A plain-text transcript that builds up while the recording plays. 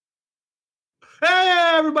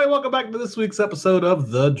everybody. Welcome back to this week's episode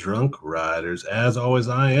of The Drunk Riders. As always,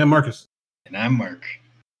 I am Marcus. And I'm Mark.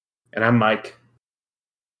 And I'm Mike.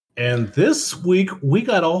 And this week, we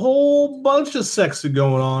got a whole bunch of sexy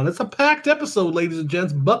going on. It's a packed episode, ladies and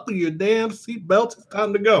gents. Buckle your damn seatbelts. It's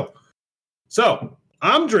time to go. So,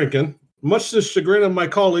 I'm drinking, much to the chagrin of my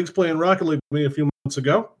colleagues playing Rocket League with me a few months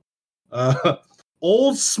ago,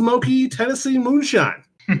 Old Smoky Tennessee Moonshine.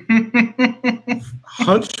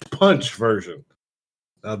 Hunch Punch version.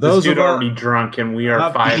 This dude already drunk, and we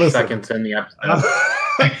are 5 seconds in the episode.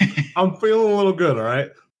 I'm feeling a little good, all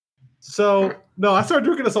right? So, no, I started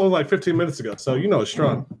drinking this only like 15 minutes ago, so you know it's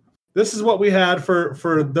strong. This is what we had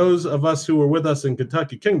for those of us who were with us in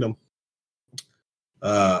Kentucky Kingdom.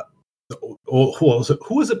 Who was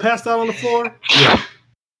it passed out on the floor? Yeah.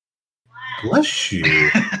 Bless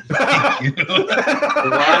you. Wow.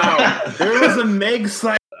 There was a Meg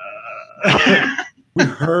slide. We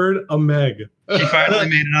heard a Meg. She finally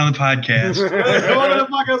made it on the podcast. Come on to the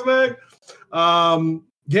podcast, Meg.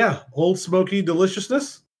 Yeah, Old Smoky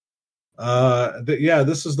Deliciousness.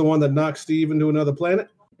 This is the one that knocked Steve into another planet.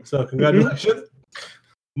 So congratulations.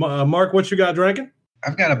 Mark, what you got drinking?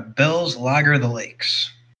 I've got a Bell's Lager of the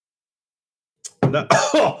Lakes.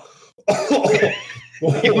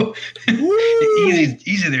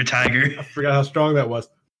 Easy there, Tiger. I forgot how strong that was.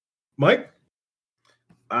 Mike?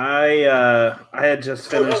 I had just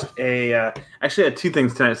finished actually I had two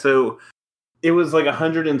things tonight. So it was like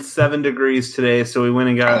 107 degrees today, so we went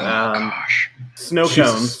and got snow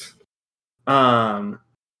cones.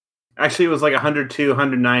 Actually it was like 102,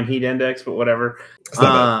 109 heat index, but whatever.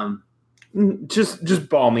 Just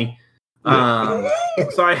balmy.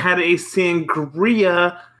 So I had a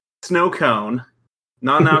sangria snow cone,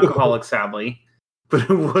 non-alcoholic sadly, but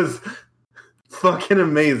it was fucking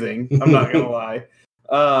amazing. I'm not gonna lie.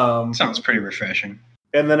 Sounds pretty refreshing.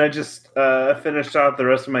 And then I just finished out the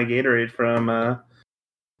rest of my Gatorade from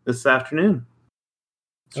this afternoon.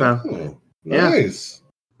 So nice.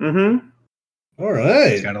 Yeah. Mm-hmm. All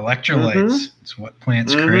right. It's got electrolytes. Mm-hmm. It's what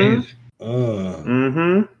plants crave.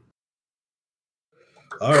 All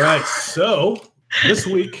right. So this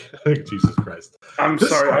week, Jesus Christ. I'm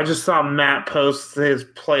sorry. I just saw Matt post his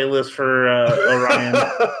playlist for Orion.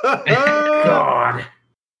 God.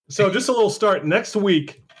 So just a little start. Next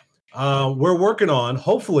week, we're working on,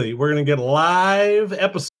 hopefully, we're going to get a live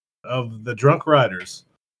episode of The Drunk Riders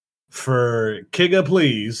for Kiga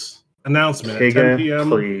Please announcement at 10 p.m.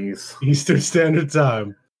 Please. Eastern Standard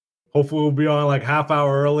Time. Hopefully we'll be on like half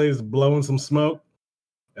hour early, is blowing some smoke,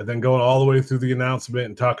 and then going all the way through the announcement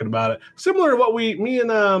and talking about it. Similar to what me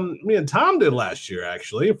and Tom did last year,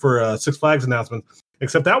 actually, for Six Flags announcement.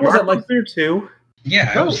 Except that was Mark at like there too.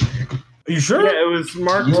 Yeah. Are you sure? Yeah, it was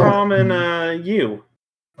Mark, Tom, and you.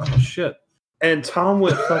 Oh shit! And Tom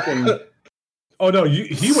went fucking. Oh no,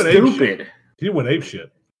 he went stupid. He went ape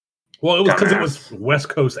shit. Well, it was because it was West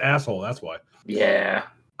Coast asshole. That's why. Yeah.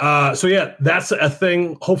 So yeah, that's a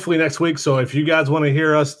thing. Hopefully next week. So if you guys want to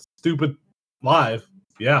hear us stupid live,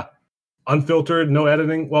 yeah, unfiltered, no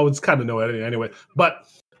editing. Well, it's kind of no editing anyway. But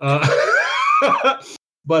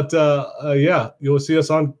yeah, you'll see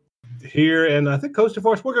us on here, and I think Coast to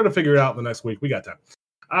Force. We're gonna figure it out the next week. We got time.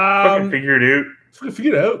 Fucking figure it out.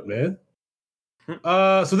 Figure it out, man.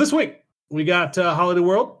 So this week we got Holiday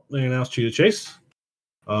World. They announced Cheetah Chase.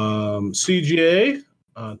 CGA,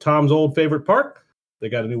 Tom's old favorite park. They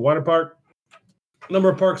got a new water park. Number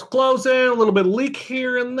of parks closing. A little bit of leak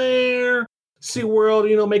here and there.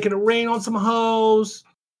 SeaWorld, making it rain on some hoes.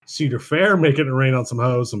 Cedar Fair making it rain on some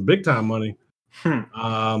hoes. Some big time money.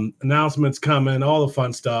 Announcements coming. All the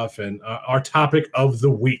fun stuff. And our topic of the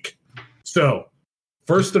week. So,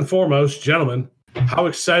 first and foremost, gentlemen, how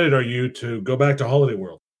excited are you to go back to Holiday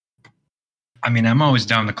World? I mean, I'm always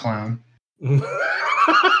down to clown.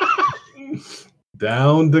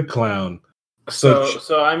 Down the clown.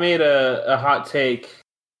 So I made a hot take,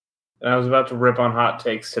 and I was about to rip on hot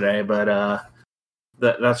takes today, but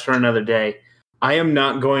that's for another day. I am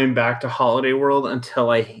not going back to Holiday World until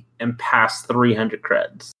I am past 300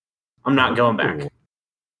 creds. I'm not going back.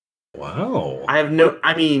 Wow. I have no.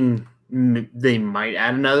 I mean, they might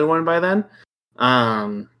add another one by then,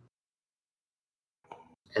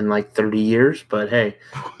 in like 30 years. But hey,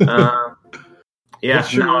 yeah, I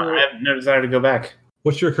have no desire to go back.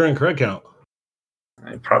 What's your current cred count?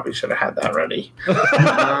 I probably should have had that ready. You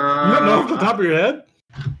don't know off the top of your head?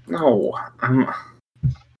 No, I'm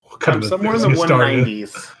somewhere in the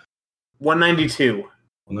 190s. 192.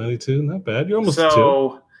 192, not bad. You're almost so,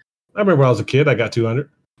 2. I remember when I was a kid, I got 200.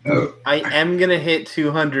 I am gonna hit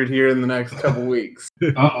 200 here in the next couple weeks.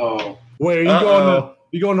 Uh-oh. Wait, are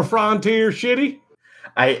you going to Frontier Shitty?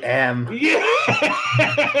 I am. Yeah.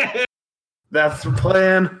 That's the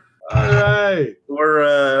plan. All right.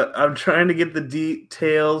 I'm trying to get the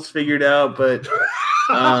details figured out, but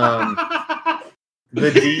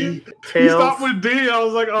the details. He stopped with D. I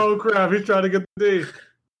was like, oh crap, he's trying to get the D.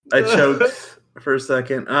 I choked for a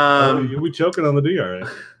second. You'll be choking on the D, all right.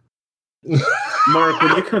 Mark,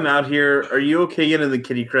 when you come out here, are you okay getting the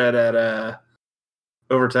kitty cred at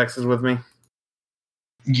over Texas with me?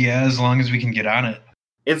 Yeah, as long as we can get on it.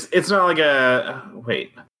 It's not like a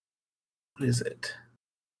wait. What is it?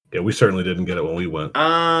 Yeah, we certainly didn't get it when we went.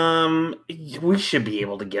 We should be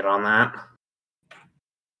able to get on that.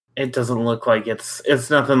 It doesn't look like it's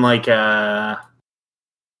nothing like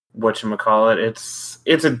whatchamacallit.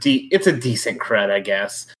 It's a decent cred, I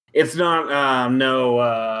guess. It's not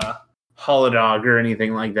no holodog or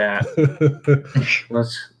anything like that. let's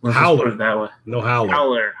just put it that way. No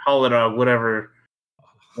howler. Holodog, whatever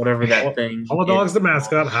that thing. Holodog's the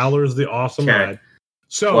mascot. Howler's the awesome ride.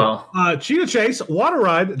 So, Cheetah Chase, water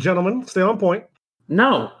ride, gentlemen, stay on point.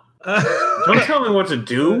 No. Don't tell me what to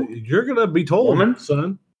do. You're going to be told, woman.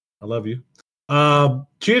 Son. I love you.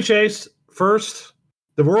 Cheetah Chase, first,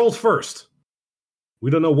 the world's first.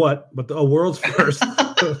 We don't know what, but the world's first.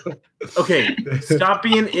 Okay, stop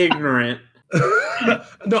being ignorant.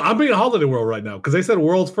 No, I'm being Holiday World right now because they said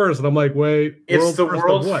world's first, and I'm like, wait. It's the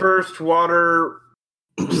world's first water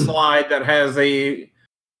slide that has a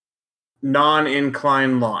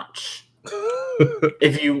non-incline launch.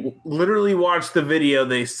 If you literally watch the video,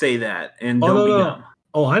 they say that, and don't be dumb.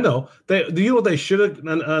 Oh, I know. Do you know what they should have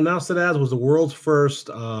announced it as was the world's first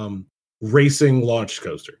racing launch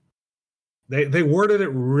coaster. They worded it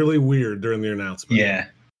really weird during the announcement. Yeah.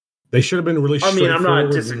 They should have been really straightforward. I'm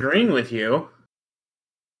not disagreeing with you.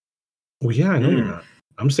 Well, yeah, I know you're not.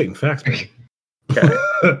 I'm stating facts, baby. Okay.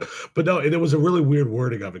 But no, it was a really weird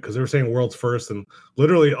wording of it because they were saying world's first and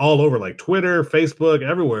literally all over like Twitter, Facebook,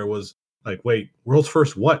 everywhere was like, wait, world's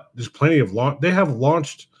first what? There's plenty of they have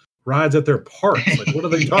launched rides at their parks. Like, what are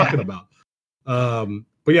they talking about?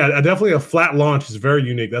 But yeah, definitely a flat launch is very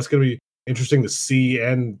unique. That's going to be interesting to see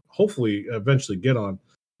and hopefully eventually get on.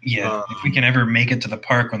 Yeah, if we can ever make it to the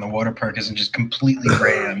park when the water park isn't just completely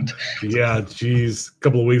rammed. Yeah, geez. A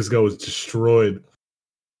couple of weeks ago it was destroyed.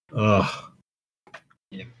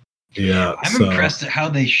 Yeah. I'm impressed at how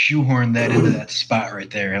they shoehorned that into that spot right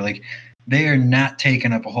there. Like, they are not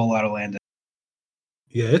taking up a whole lot of land.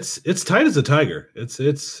 Yeah, it's tight as a tiger. It's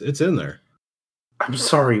in there. I'm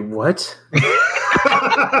sorry, what? Tight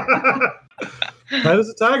as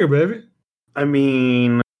a tiger, baby. I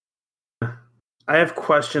mean, I have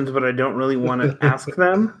questions, but I don't really want to ask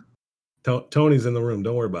them. Tony's in the room.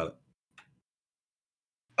 Don't worry about it.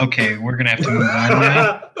 Okay, we're going to have to move on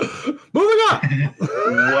now. Moving on.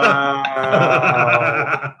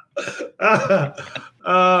 Wow.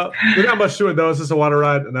 There's not much to it, though. It's just a water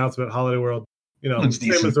ride announcement, Holiday World. You know,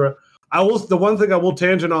 same as the the one thing I will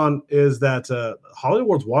tangent on is that Holiday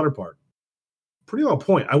World's water park, pretty on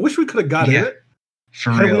point. I wish we could have got in it.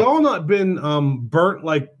 For Had real. we all not been burnt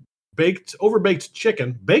like overbaked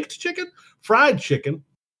chicken, fried chicken.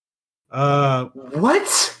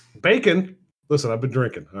 What? Bacon. Listen, I've been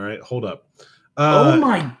drinking. All right, hold up. Oh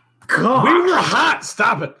my god, we were hot.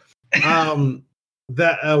 Stop it.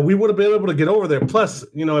 That we would have been able to get over there. Plus,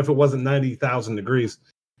 you know, if it wasn't 90,000 degrees.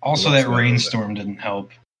 Also, that rainstorm didn't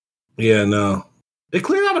help. Yeah, no. It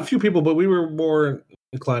cleared out a few people, but we were more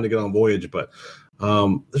inclined to get on Voyage. But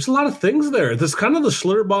there's a lot of things there. This is kind of the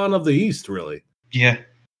Schlitterbahn of the East, really. Yeah.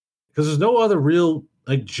 Because there's no other real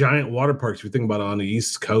like giant water parks if you think about it on the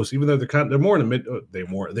East Coast, even though they're more in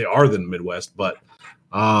the they are than the Midwest, but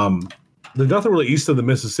there's nothing really east of the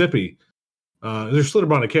Mississippi. There's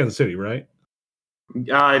Schlitterbahn in Kansas City, right?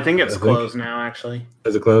 I think it's closed now, actually.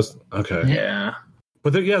 Is it closed? Okay. Yeah.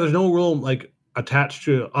 But there's no real like unattached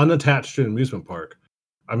to an amusement park.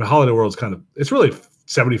 I mean, Holiday World's it's really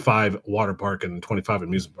 75 water park and 25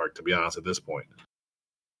 amusement park, to be honest, at this point.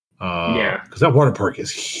 Yeah. Because that water park is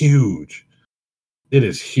huge. It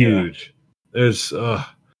is huge. Yeah. There's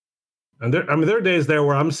and there are days there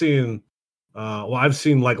where I'm seeing I've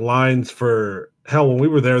seen like lines for when we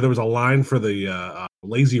were there was a line for the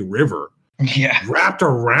lazy river. Yeah. Wrapped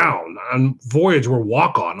around on Voyage or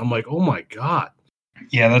Walk On. I'm like, oh my God.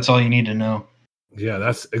 Yeah, that's all you need to know. Yeah,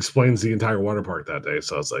 that explains the entire water park that day.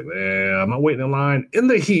 So I was like, I'm not waiting in line in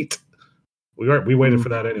the heat. We waited for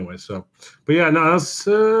that anyway. So, but yeah, no, that's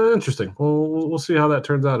interesting. We'll see how that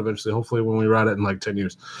turns out eventually. Hopefully, when we ride it in like 10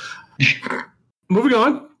 years. Moving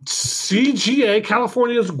on, CGA,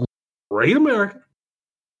 California's Great American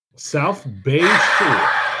South Bay Shore.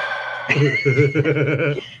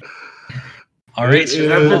 All right,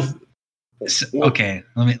 so Okay,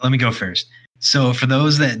 let me go first. So for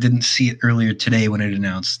those that didn't see it earlier today when it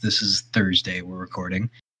announced, this is Thursday we're recording.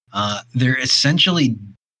 They're essentially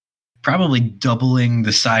probably doubling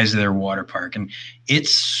the size of their water park, and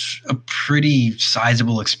it's a pretty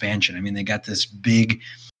sizable expansion. I mean, they got this big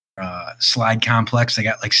slide complex. They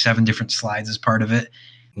got like 7 different slides as part of it.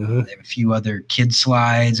 Mm-hmm. They have a few other kid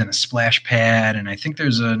slides and a splash pad, and I think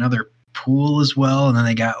there's another pool as well. And then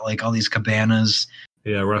they got like all these cabanas.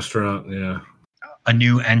 Yeah, restaurant. Yeah, a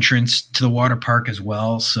new entrance to the water park as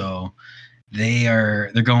well. So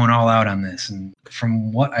they're going all out on this, and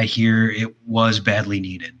from what I hear, it was badly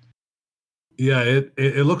needed. Yeah,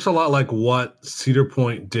 it looks a lot like what Cedar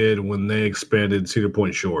Point did when they expanded Cedar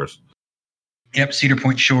Point Shores. Yep, Cedar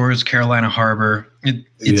Point Shores, Carolina Harbor.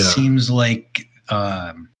 It seems like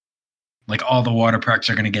all the water parks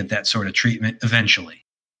are going to get that sort of treatment eventually.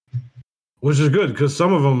 Which is good because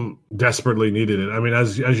some of them desperately needed it. I mean,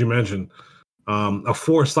 as you mentioned, a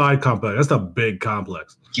 4-side complex. That's a big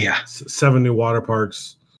complex. Yeah, 7 new water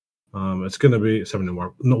parks. It's going to be 7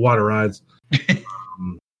 new water rides.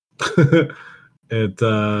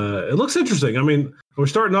 It looks interesting. I mean, we're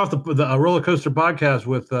starting off the roller coaster podcast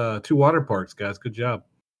with 2 water parks, guys. Good job.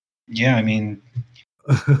 Yeah, I mean,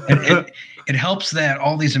 it helps that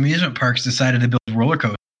all these amusement parks decided to build roller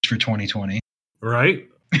coasters for 2020. Right?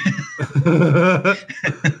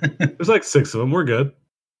 There's like 6 of them. We're good.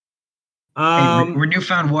 Hey, we're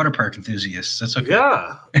newfound water park enthusiasts. That's okay.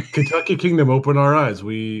 Yeah, Kentucky Kingdom opened our eyes.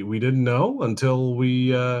 We didn't know until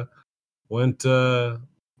we went,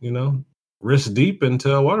 wrist deep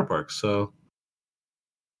into water parks. So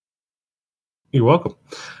you're welcome.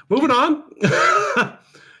 Moving on.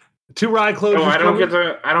 2 ride closures. Oh,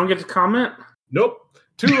 I don't get to comment. Nope.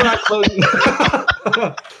 2 ride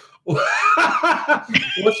closures.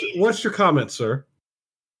 What's your comment, sir?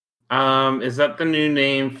 Is that the new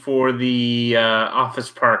name for the office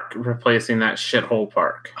park replacing that shithole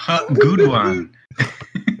park? Good one.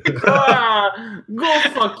 Go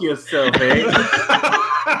fuck yourself,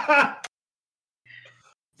 eh?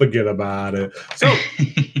 Forget about it. So,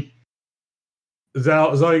 is that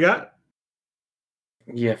all you got?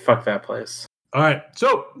 Yeah, fuck that place. All right.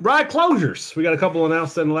 So, ride closures. We got a couple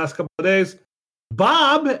announced in the last couple of days.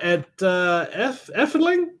 Bob at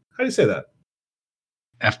Efteling. How do you say that?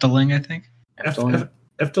 Efteling, I think.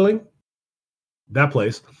 Efteling. That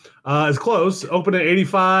place is closed. Open at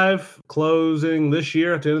 85. Closing this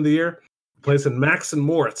year at the end of the year. Place in Max and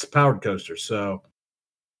Moritz powered coaster. So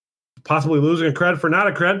possibly losing a cred for not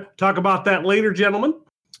a cred. Talk about that later, gentlemen.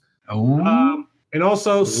 Oh. And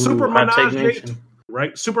also Super Menage,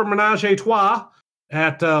 right? Super Menage a Trois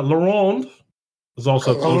at La Ronde is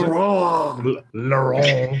also closing. La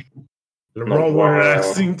Ronde. What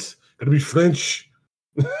accent? Gonna be French.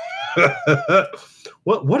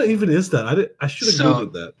 What even is that? I should have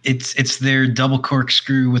googled that. It's their double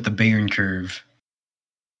corkscrew with the Bayern curve.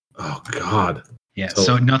 Oh God. Yeah.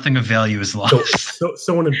 So nothing of value is lost.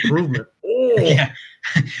 So an improvement. Oh. Yeah.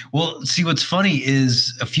 Well, see, what's funny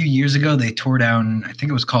is a few years ago they tore down. I think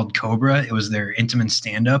it was called Cobra. It was their Intamin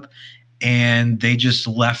stand-up, and they just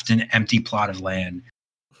left an empty plot of land.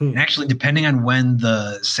 And actually, depending on when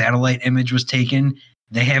the satellite image was taken,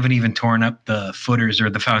 they haven't even torn up the footers or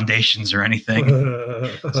the foundations or anything.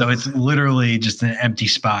 So it's literally just an empty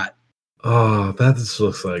spot. Oh, that just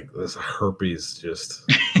looks like this herpes just.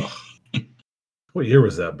 What year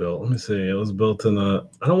was that built? Let me see. It was built in I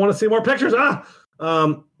don't want to see more pictures.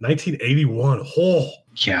 1981. Oh.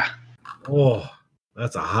 Yeah. Oh,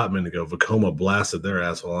 that's a hot minute ago. Vekoma blasted their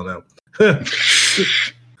asshole out. By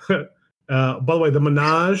the way, the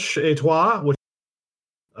Menage a Trois, which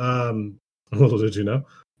little did you know,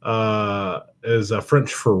 is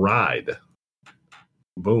French for ride.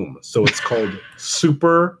 Boom. So it's called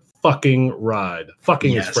Super Fucking Ride.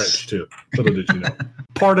 Fucking is French too. Little did you know.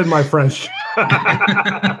 Pardon my French.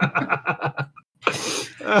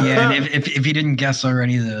 Yeah, and if you didn't guess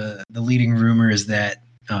already, the leading rumor is that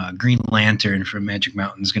Green Lantern from Magic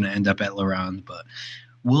Mountain is going to end up at La Ronde, but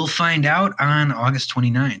we'll find out on August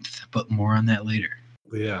 29th. But more on that later.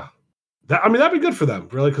 Yeah. That'd be good for them,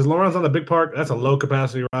 really, because La Ronde's not a big park. That's a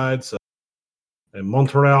low-capacity ride. So. And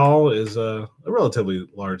Montreal is a relatively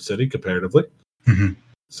large city, comparatively. Mm-hmm.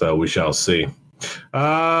 So we shall see.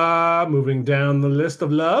 Moving down the list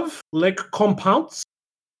of love. Lake Compounce.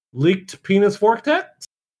 Leaked penis vortex.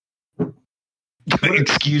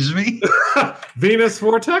 Excuse me? Venus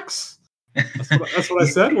vortex? That's what I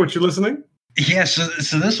said. Weren't you listening? Yeah, so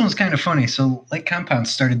this one's kind of funny. So Lake Compound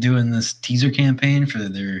started doing this teaser campaign for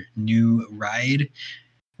their new ride,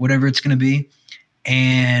 whatever it's going to be.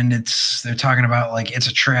 And they're talking about like it's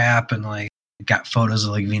a trap and like got photos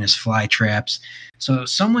of like Venus flytraps. So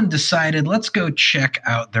someone decided, let's go check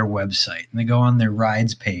out their website. And they go on their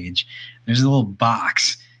rides page. There's a little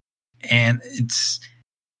box, and it's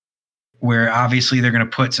where obviously they're going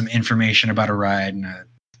to put some information about a ride and a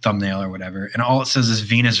thumbnail or whatever. And all it says is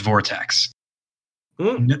Venus Vortex.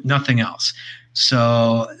 Nothing else.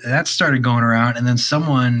 So that started going around, and then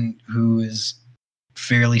someone who is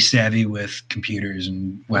fairly savvy with computers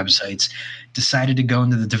and websites decided to go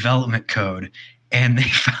into the development code, and they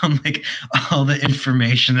found like all the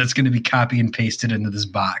information that's going to be copy and pasted into this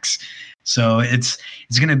box. So it's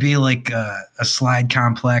going to be like a slide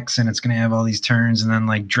complex, and it's going to have all these turns, and then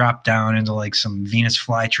like drop down into like some Venus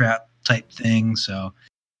flytrap type thing. So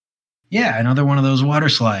yeah, another one of those water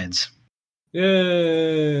slides.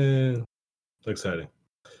 Yeah, exciting.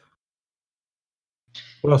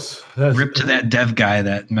 What else? Rip to that dev guy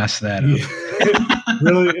that messed that up.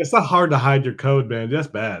 Really, it's not hard to hide your code, man. That's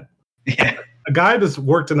bad. Yeah. A guy that's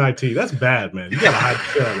worked in IT, that's bad, man. You gotta hide the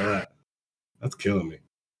shit out of that. That's killing me.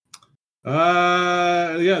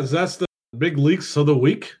 Yeah, so that's the big leaks of the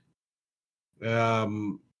week.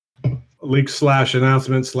 Leaks /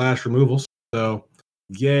 announcements / removals. So,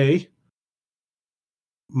 yay.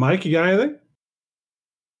 Mike, you got anything?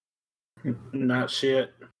 Not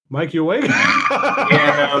shit. Mike, you awake?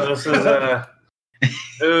 Yeah, no, this is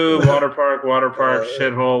water park,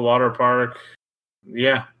 shithole, water park.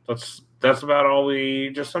 Yeah, that's about all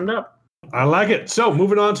we just summed up. I like it. So,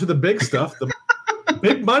 moving on to the big stuff, the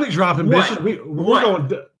big money dropping bitches. We're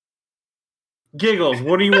going. Giggles,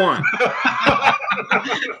 what do you want?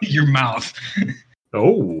 Your mouth.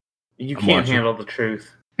 Oh, you can't handle the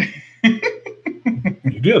truth.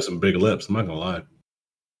 You do have some big lips. I'm not gonna lie.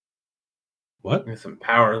 What? With some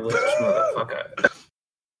power lips, motherfucker.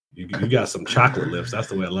 You got some chocolate lips. That's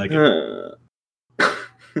the way I like it.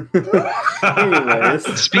 Anyways.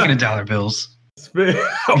 Speaking of dollar bills.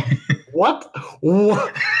 What?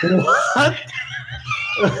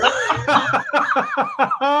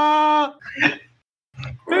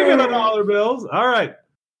 Speaking of dollar bills. All right.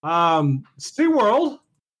 SeaWorld.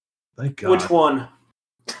 Thank God. Which one?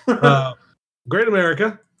 Great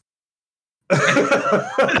America.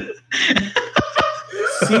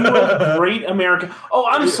 SeaWorld Great America. Oh,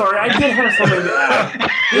 I'm sorry. I did have something to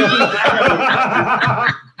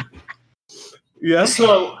add. Yes.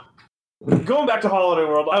 So, going back to Holiday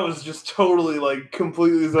World, I was just totally,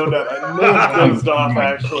 completely zoned out. I may have dozed off,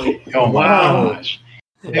 actually. Oh, wow. Gosh.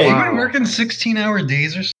 Hey, you been working 16-hour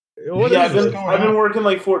days or something? Yeah, I've been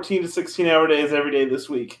working 14 to 16-hour days every day this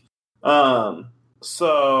week. So,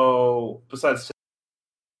 besides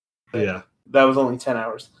yeah, that was only 10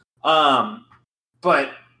 hours.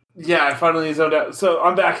 But yeah, I finally zoned out. So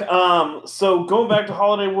I'm back. So going back to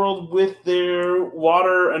Holiday World with their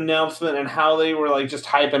water announcement and how they were just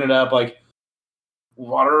hyping it up,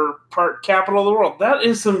 water park capital of the world. That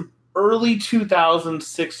is some early 2000s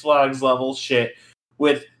Six Flags level shit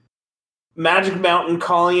with Magic Mountain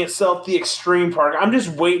calling itself the Extreme Park. I'm just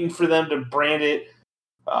waiting for them to brand it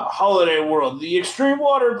Holiday World, the Extreme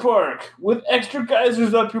Water Park with extra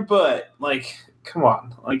geysers up your butt. Come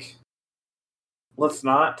on. Let's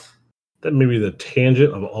not. That may be the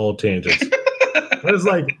tangent of all tangents. That was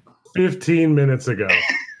 15 minutes ago.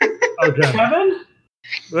 Okay. Kevin?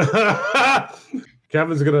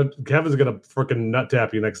 Kevin's gonna freaking nut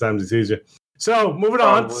tap you next time he sees you. So moving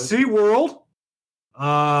on, SeaWorld.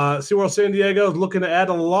 SeaWorld San Diego is looking to add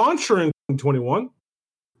a launcher in 2021.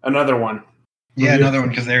 Another one. Yeah, another one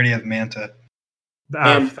because they already have Manta.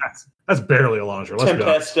 That's barely a launcher. Let's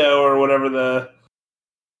Tempesto or whatever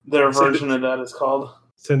their version of that is called.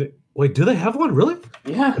 Wait, do they have one? Really?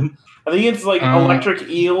 Yeah. I think it's Electric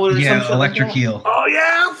Eel or something. Yeah, Electric Eel. Oh,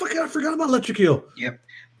 yeah. I forgot about Electric Eel. Yep.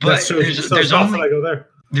 But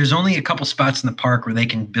there's only a couple spots in the park where they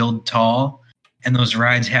can build tall, and those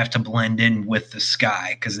rides have to blend in with the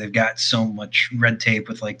sky because they've got so much red tape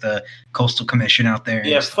with the Coastal Commission out there.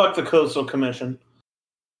 Yeah, fuck the Coastal Commission.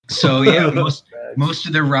 So yeah, most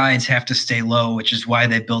of the rides have to stay low, which is why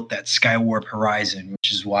they built that Skywarp Horizon,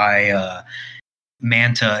 which is why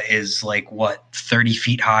Manta is 30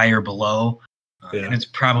 feet high or below. Yeah. And it's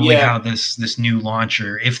probably how this new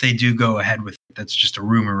launcher, if they do go ahead with it, that's just a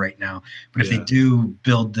rumor right now. But if they do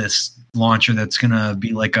build this launcher that's going to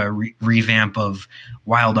be a revamp of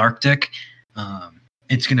Wild Arctic,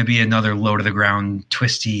 it's going to be another low to the ground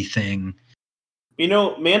twisty thing.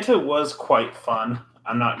 Manta was quite fun.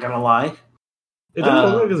 I'm not going to lie. It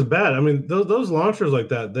doesn't look as bad. I mean, those launchers like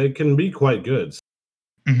that, they can be quite good.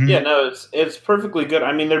 Mm-hmm. Yeah, no, it's perfectly good.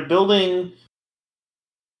 I mean, they're building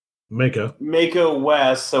Mako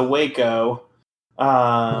West, so Waco.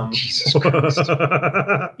 Jesus Christ.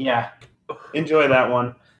 Yeah. Enjoy that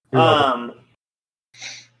one.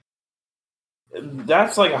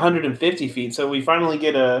 That's like 150 feet. So we finally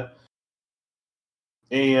get a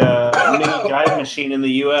mini dive machine in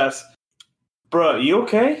the U.S. Bruh, you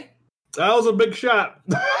okay? That was a big shot.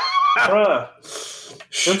 Bruh,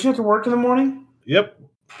 don't you have to work in the morning? Yep.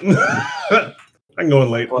 I can go in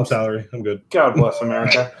late. I'm salary. I'm good. God bless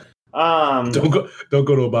America. Don't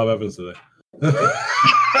go to a Bob Evans today.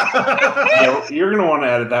 Yeah, you're gonna want to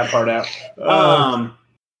edit that part out.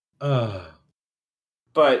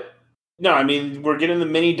 But no, I mean we're getting the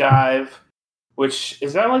mini dive, which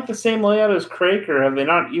is that like the same layout as Crake, or have they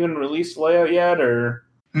not even released the layout yet? Or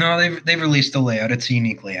no, they've released the layout. It's a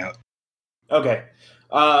unique layout. Okay.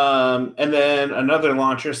 And then another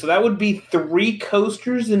launcher. So that would be 3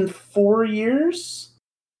 coasters in 4 years.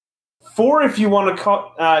 4 if you want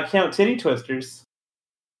to count titty twisters.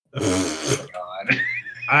 Oh, God.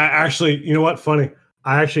 I actually, you know what? Funny.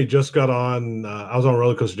 I actually just got on. I was on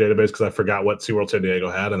Roller Coaster Database because I forgot what SeaWorld San Diego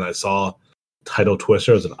had, and I saw Tidal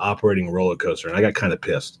Twister as an operating roller coaster, and I got kind of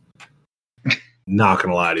pissed. Not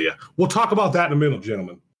gonna lie to you. We'll talk about that in a minute,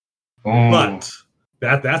 gentlemen. Oh. But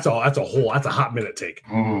that's a hot minute take.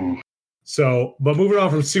 Oh. So, but moving on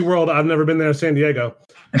from SeaWorld, I've never been there, San Diego.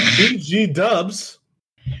 BG Dubs.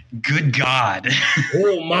 Good God.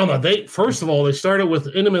 Oh, mama. They started with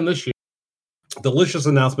Intamin this year. Delicious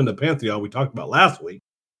announcement of Pantheon we talked about last week.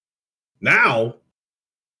 Now,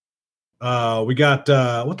 we got,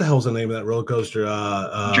 what the hell's the name of that roller coaster?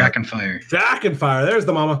 Drakenfire. Drakenfire. There's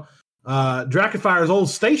the mama. Drakenfire's old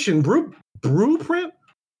station blueprint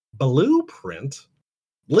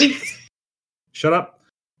leaked. Shut up.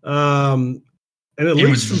 And it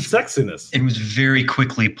leaked some sexiness. It was very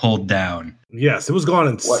quickly pulled down. Yes, it was gone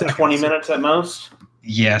in seconds. 20 minutes at most?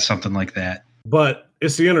 Yeah, something like that. But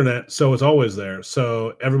it's the internet, so it's always there.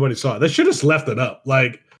 So everybody saw it. They should have just left it up.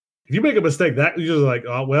 Like, if you make a mistake, that you're just like,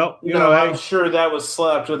 oh well, you know. I'm sure that was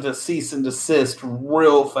slapped with a cease and desist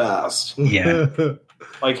real fast. Yeah.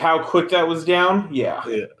 Like how quick that was down. Yeah.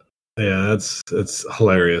 Yeah, it's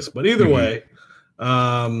hilarious. But either way,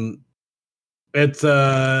 it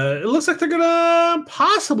looks like they're gonna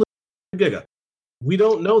possibly Giga. We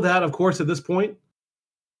don't know that, of course, at this point.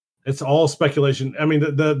 It's all speculation. I mean,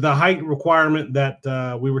 the height requirement that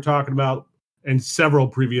we were talking about in several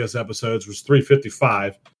previous episodes was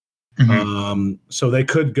 355. Mm-hmm. So they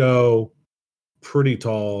could go pretty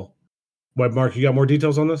tall. What, Mark? You got more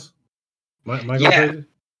details on this? Am I going crazy?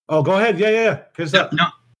 Oh, go ahead. Yeah. No.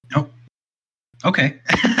 Okay.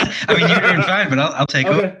 I mean, you're doing fine, but I'll take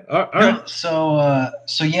it. All right. So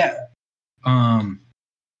yeah.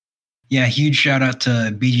 Yeah, huge shout out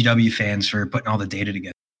to BGW fans for putting all the data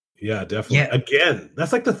together. Yeah, definitely. Yeah. Again,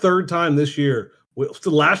 that's like the third time this year.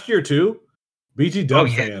 Last year too.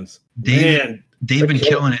 BGW fans. They've been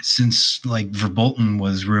killing it since like Verbolten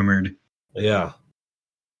was rumored. Yeah.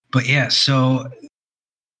 But yeah, so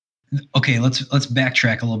okay, let's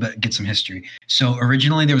backtrack a little bit, get some history. So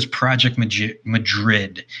originally there was Project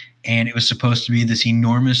Madrid, and it was supposed to be this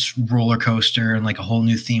enormous roller coaster and like a whole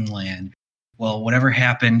new themed land. Well, whatever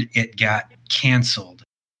happened, it got canceled.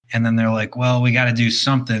 And then they're like, well, we got to do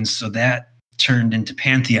something. So that turned into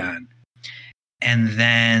Pantheon. And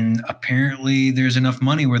then apparently there's enough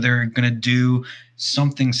money where they're going to do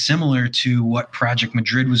something similar to what Project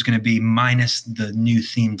Madrid was going to be, minus the new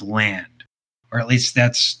themed land. Or at least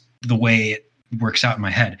that's the way it works out in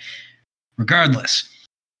my head. Regardless,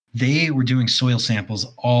 they were doing soil samples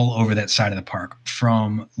all over that side of the park,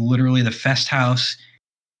 from literally the Fest House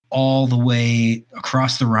all the way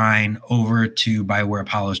across the Rhine over to by where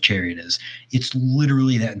Apollo's Chariot is. It's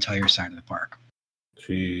literally that entire side of the park.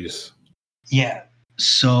 Jeez. Yeah.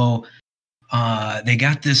 So they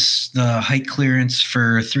got the height clearance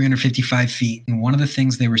for 355 feet. And one of the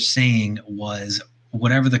things they were saying was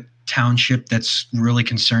whatever the township that's really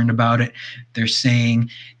concerned about it, they're saying,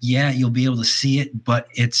 yeah, you'll be able to see it, but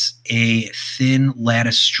it's a thin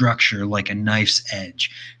lattice structure like a knife's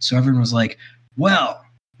edge. So everyone was like, well,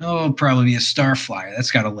 it'll probably be a Starflyer.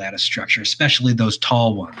 That's got a lattice structure, especially those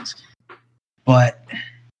tall ones. But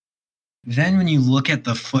then when you look at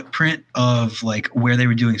the footprint of like where they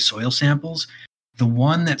were doing soil samples, the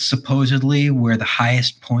one that's supposedly where the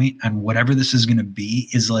highest point on whatever this is going to be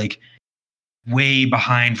is like way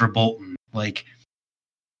behind Verbolten. Like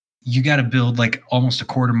you got to build like almost a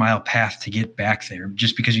quarter-mile path to get back there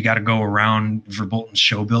just because you got to go around Verbolten's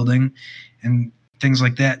show building and things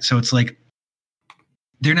like that. So it's like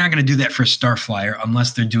they're not going to do that for a Starflyer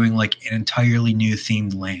unless they're doing like an entirely new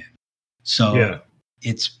themed land. So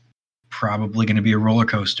it's probably going to be a roller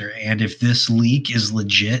coaster. And if this leak is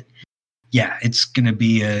legit, yeah, it's going to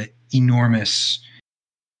be a enormous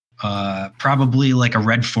Probably like a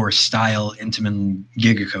Red Force style Intamin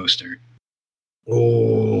Giga Coaster.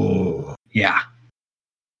 Oh, yeah.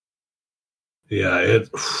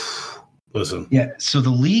 Listen. Yeah. So the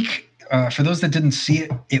leak, for those that didn't see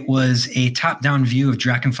it, it was a top-down view of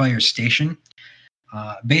Dragonfire Station.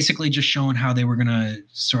 Basically just showing how they were going to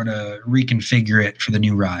sort of reconfigure it for the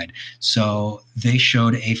new ride. So they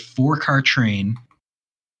showed a 4-car train,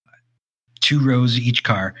 2 rows each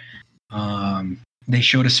car. They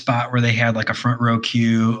showed a spot where they had like a front row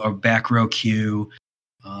queue, a back row queue,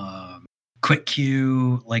 quick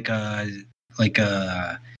queue, like a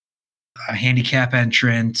handicap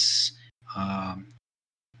entrance,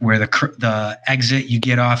 where the exit you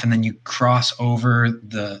get off and then you cross over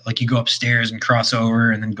you go upstairs and cross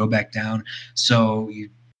over and then go back down. So you,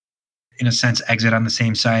 in a sense, exit on the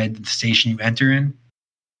same side of the station you enter in.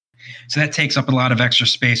 So that takes up a lot of extra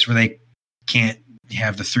space where they can't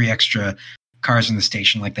have the 3 extra cars in the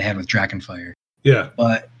station like they had with Dragonfire. Yeah.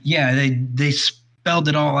 But yeah, they spelled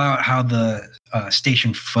it all out how the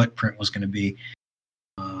station footprint was going to be.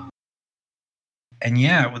 And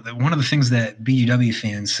yeah, one of the things that BGW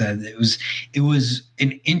fans said, it was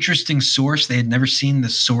an interesting source. They had never seen the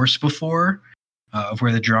source before of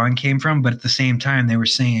where the drawing came from, but at the same time, they were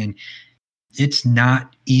saying it's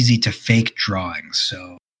not easy to fake drawings.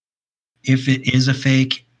 So if it is a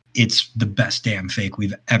fake, it's the best damn fake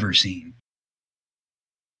we've ever seen.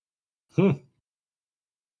 Damn.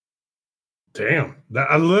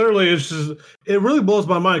 That it really blows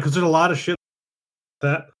my mind because there's a lot of shit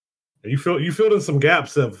that you filled in some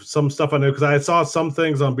gaps of some stuff I know because I saw some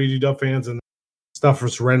things on BGW fans and stuff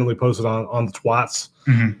was randomly posted on the twats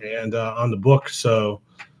and on the book. So,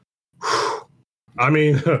 I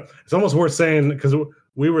mean, it's almost worth saying because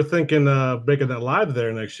we were thinking making that live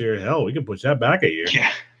there next year. Hell, we can push that back a year.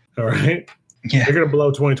 Yeah. All right. Yeah. They're gonna blow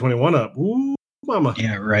 2021 up. Ooh, mama.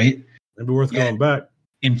 Yeah. Right. Maybe worth going back.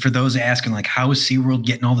 And for those asking, like, how is SeaWorld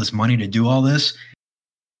getting all this money to do all this?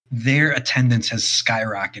 Their attendance has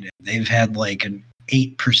skyrocketed. They've had like an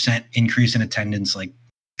 8% increase in attendance. Like,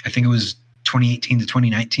 I think it was 2018 to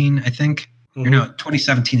 2019, I think. Or no,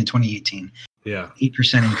 2017 to 2018. Yeah.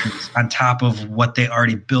 8% increase on top of what they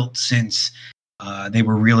already built since they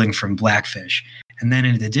were reeling from Blackfish. And then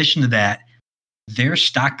in addition to that, their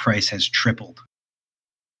stock price has tripled.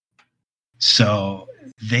 So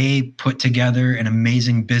they put together an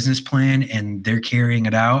amazing business plan and they're carrying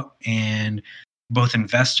it out. And both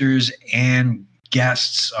investors and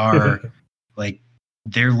guests are like,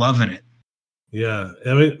 they're loving it. Yeah.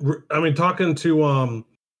 I mean, talking to,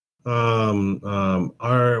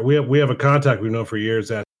 we have a contact we've known for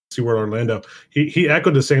years at SeaWorld Orlando. He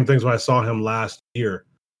echoed the same things when I saw him last year.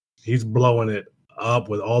 He's blowing it up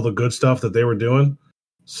with all the good stuff that they were doing.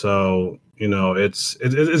 So, you know, it's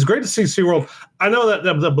great to see SeaWorld. I know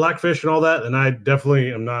that the Blackfish and all that, and I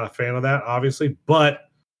definitely am not a fan of that, obviously, but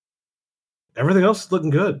everything else is looking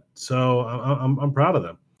good. So I'm proud of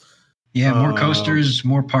them. Yeah, more coasters,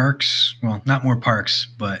 more parks. Well, not more parks,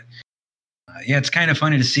 but yeah, it's kind of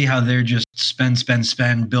funny to see how they're just spend,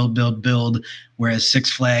 build, whereas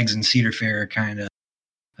Six Flags and Cedar Fair are kind of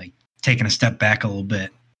like taking a step back a little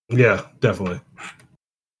bit. Yeah, definitely.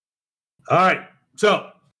 All right.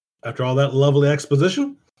 So after all that lovely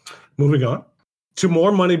exposition, moving on to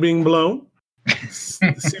more money being blown.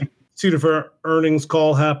 Cedar Fair earnings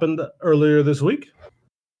call happened earlier this week,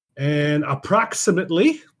 and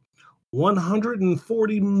approximately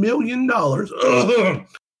 $140 million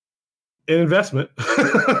in investment,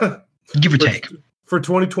 give or take, for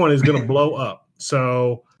 2020 is going to blow up.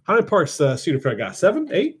 So, how many parks Cedar Fair got? 7,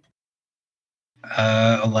 8?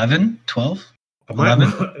 11, 12. Am I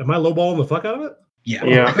lowballing the fuck out of it?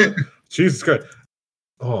 Yeah. Jesus Christ.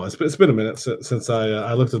 Oh, it's been a minute since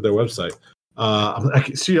I looked at their website.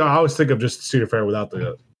 I always think of just Cedar Fair without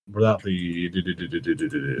the right.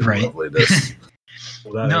 Loveliness.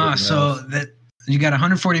 No, so that you got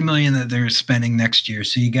 140 million that they're spending next year.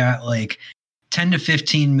 So you got like 10 to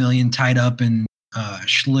 15 million tied up in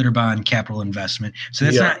Schlitterbahn capital investment. So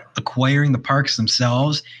that's not acquiring the parks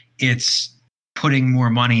themselves. It's putting more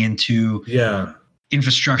money into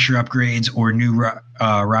infrastructure upgrades or new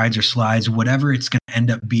rides or slides, whatever it's going to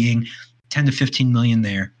end up being. 10 to 15 million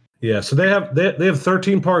there. Yeah, so they have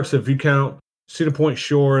 13 parks if you count Cedar Point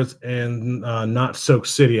Shores and Not Soak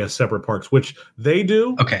City as separate parks, which they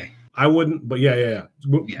do. Okay. I wouldn't, but yeah.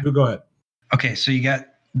 Go ahead. Okay, so you got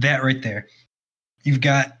that right there. You've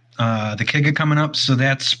got the Kiga coming up, so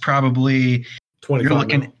that's probably 25 you're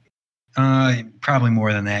looking probably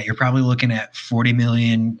more than that. You're probably looking at 40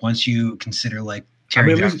 million once you consider like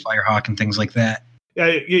tearing down Firehawk and things like that. Yeah,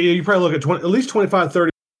 you probably look at at least 25,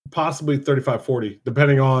 30 possibly 35, 40,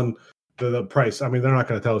 depending on the price. I mean, they're not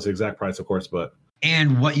going to tell us the exact price, of course, but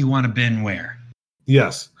And what you want to bin where.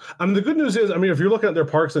 yes. I mean, the good news is, I mean, if you're looking at their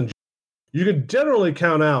parks, and you can generally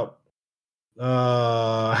count out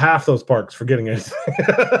half those parks for getting anything.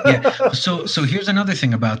 Yeah. So here's another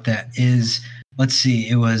thing about that is, let's see,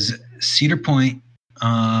 it was Cedar Point,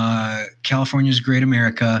 California's Great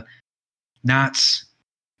America, Knott's,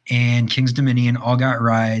 and King's Dominion all got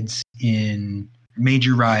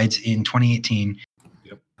major rides in 2018.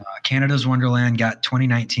 Yep. Canada's Wonderland got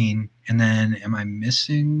 2019, and then am I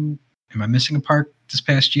missing a park this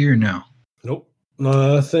past year? No. Nope.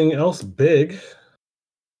 Nothing else big.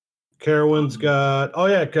 Carowinds got. Oh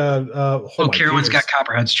yeah. Carowinds got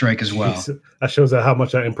Copperhead Strike as well. Jeez. That shows how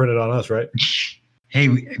much that imprinted on us, right? Hey,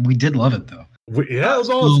 we did love it though. It was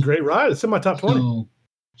always a great ride. It's in my top 20.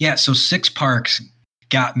 So 6 parks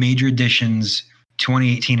got major additions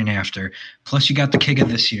 2018 and after. Plus you got the Kiga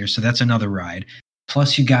this year, so that's another ride.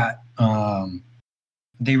 Plus you got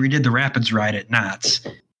they redid the Rapids ride at Knott's.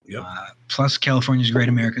 Yep. Plus California's Great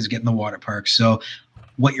America is getting the water park. So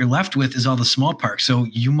what you're left with is all the small parks. So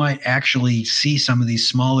you might actually see some of these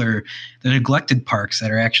smaller, the neglected parks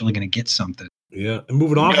that are actually going to get something. Yeah. And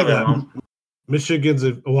moving on to that, Michigan's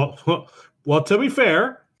well, to be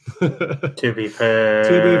fair. To be fair.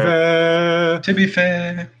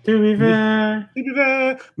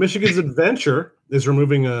 Michigan's Adventure is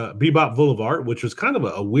removing Bebop Boulevard, which was kind of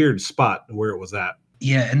a weird spot where it was at.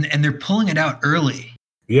 Yeah, and they're pulling it out early.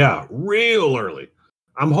 Yeah, real early.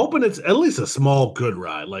 I'm hoping it's at least a small good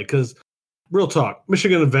ride. Because real talk,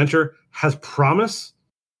 Michigan Adventure has promise.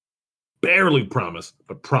 Barely promise,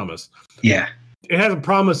 but promise. Yeah. It has a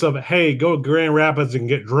promise of, hey, go to Grand Rapids and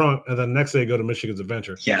get drunk, and then next day go to Michigan's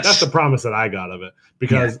Adventure. Yes. That's the promise that I got of it.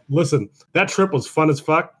 Because, listen, that trip was fun as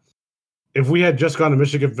fuck. If we had just gone to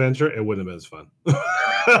Michigan Adventure, it wouldn't have been as fun.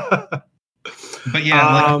 But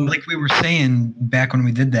yeah, like we were saying back when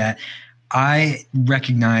we did that, I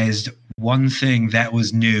recognized one thing that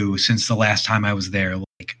was new since the last time I was there,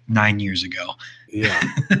 like 9 years ago. Yeah,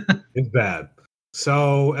 it's bad.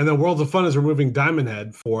 So, and then Worlds of Fun is removing Diamond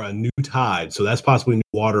Head for a new tide. So that's possibly new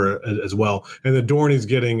water as well. And the Dorney's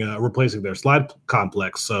getting replacing their slide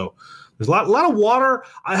complex. So there's a lot of water.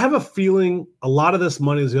 I have a feeling a lot of this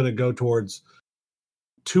money is going to go towards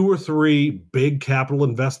 2 or 3 big capital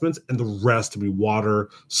investments, and the rest to be water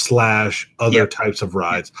 / other types of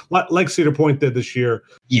rides, like Cedar Point did this year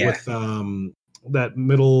with that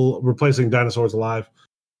middle replacing Dinosaurs Alive.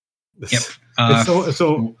 Yep.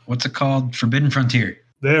 So what's it called? Forbidden Frontier.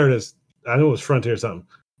 There it is. I knew it was Frontier something.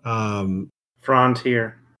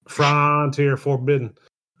 Frontier Forbidden.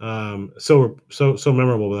 So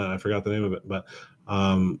memorable with that. I forgot the name of it, but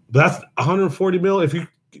that's 140 million. If you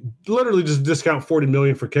literally just discount 40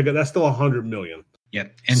 million for Kiga, that's still 100 million.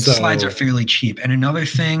 Yep. And slides are fairly cheap. And another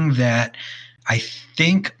thing that I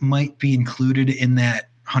think might be included in that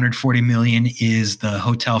 140 million is the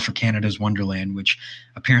Hotel for Canada's Wonderland, which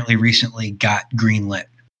apparently recently got greenlit.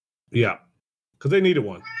 Yeah, because they needed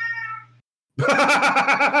one.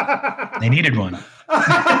 They needed one.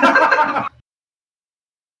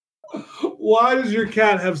 Why does your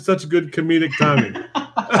cat have such good comedic timing?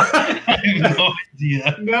 I have no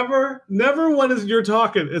idea. Never when you're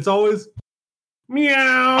talking. It's always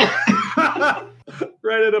meow.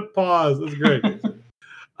 Right at a pause. That's great.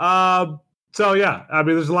 So yeah, I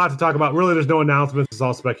mean, there's a lot to talk about. Really, there's no announcements. It's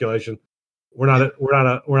all speculation. We're not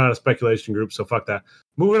a speculation group, so fuck that.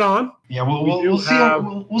 Moving on. Yeah, we'll see.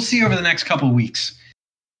 We'll see over the next couple of weeks.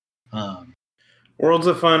 Worlds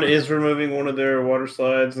of Fun is removing one of their water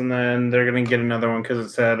slides, and then they're going to get another one because it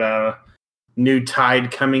said new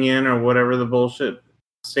tide coming in or whatever the bullshit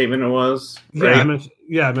statement it was. Right? I mentioned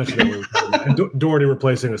that. Doherty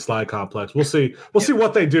replacing a slide complex. We'll see. We'll see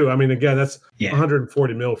what they do. I mean, again, that's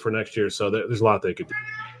 140 mil for next year, so there's a lot they could do.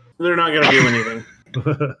 They're not going to do anything.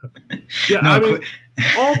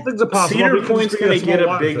 All things are possible. Cedar Point's going to get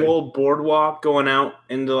a big old boardwalk going out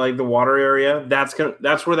into like the water area. That's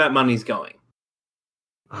where that money's going.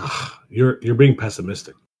 You're being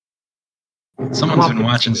pessimistic. Someone's been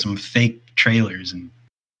watching some fake trailers and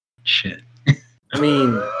shit. I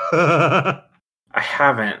mean, I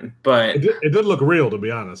haven't, but it did look real, to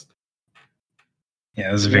be honest. Yeah,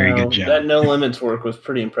 it was a very good job. That No Limits work was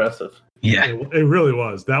pretty impressive. Yeah, it really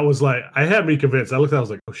was. That was like, I had me convinced. I looked at it, I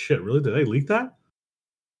was like, oh shit, really? Did they leak that?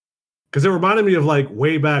 Because it reminded me of like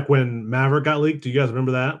way back when Maverick got leaked. Do you guys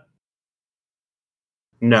remember that?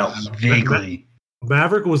 No, vaguely.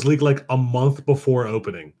 Maverick was leaked like a month before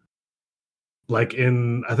opening. Like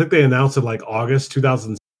I think they announced it like August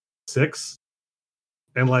 2006.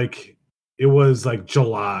 And like, it was like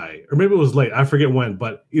July, or maybe it was late. I forget when,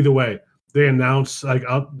 but either way, they announced like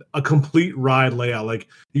a complete ride layout. Like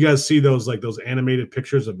you guys see those animated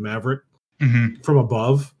pictures of Maverick from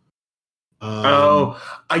above.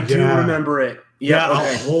 I do remember it. Yeah,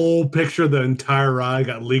 a whole picture of the entire ride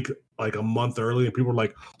got leaked like a month early, and people were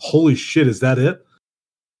like, "Holy shit, is that it?"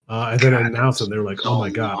 And then I announced it, and they were like, "Oh my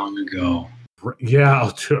god!" Long ago. Yeah,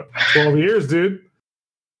 12 years, dude.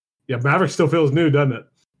 Yeah, Maverick still feels new, doesn't it?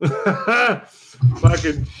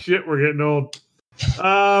 Fucking shit, we're getting old.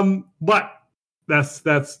 But that's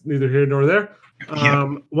neither here nor there.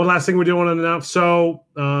 One last thing we do want to announce. So,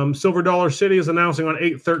 Silver Dollar City is announcing on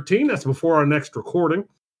 8/13. That's before our next recording.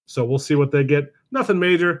 So we'll see what they get. Nothing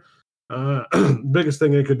major. Biggest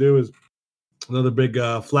thing they could do is another big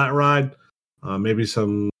flat ride. Maybe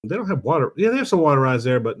some. They don't have water. Yeah, they have some water rides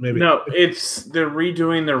there, but maybe no. They're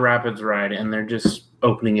redoing the Rapids ride and they're just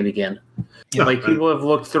opening it again. Yeah, like people have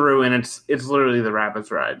looked through and it's literally the Rapids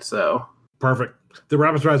ride. So perfect. The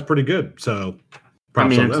Rapids ride's pretty good. So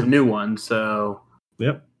it's a new one. So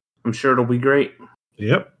yep, I'm sure it'll be great.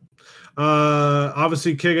 Yep.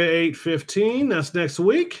 Obviously, Kiga 8/15. That's next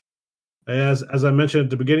week. As I mentioned at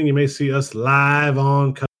the beginning, you may see us live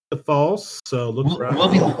on Falls. So look for we'll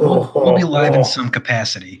be live in some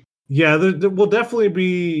capacity. Yeah, there will definitely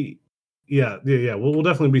be. Yeah. We'll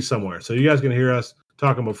definitely be somewhere. So you guys can hear us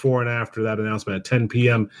talking before and after that announcement at 10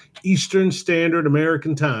 p.m. Eastern Standard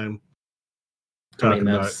American Time. Talking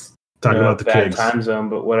about the bad kids. Time zone,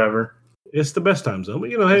 but whatever. It's the best time zone. But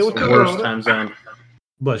hey, it's the worst time zone.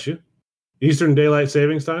 Bless you. Eastern Daylight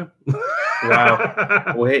Savings Time.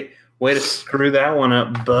 Wow. Way to screw that one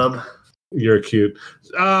up, bub. You're cute.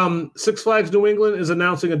 Six Flags New England is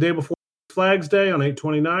announcing a day before Flags Day on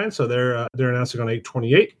 8/29, so they're announcing on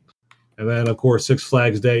 8/28, and then of course Six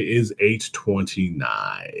Flags Day is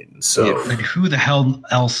 8/29. So who the hell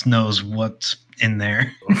else knows what's in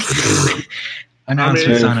there?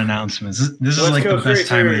 Announcements on announcements. This is like the best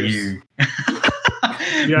time of the year.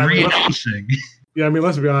 Yeah, re-announcing. Yeah,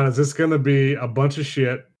 let's be honest. It's going to be a bunch of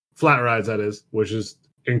shit. Flat rides, that is, which is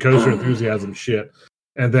in Coaster Enthusiasm shit.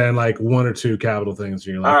 And then like one or two capital things.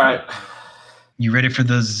 And you're like, all right. You ready for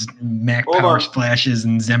those Mac Power Splashes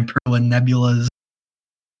and Zemperla Nebulas?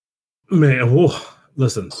 Man,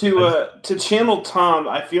 listen. To channel Tom,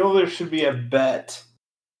 I feel there should be a bet.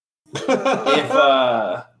 If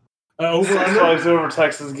Six Flags Over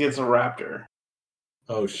Texas gets a Raptor.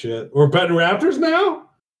 Oh, shit. We're betting Raptors now?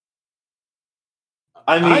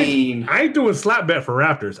 I mean, I ain't doing slap bet for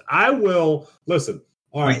Raptors. I will listen.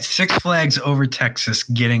 All right. Wait, Six Flags Over Texas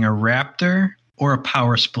getting a Raptor or a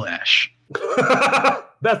Power Splash?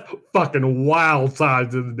 That's fucking wild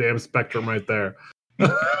sides of the damn spectrum right there.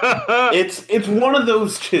 It's one of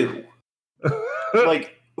those two.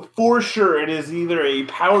 Like for sure, it is either a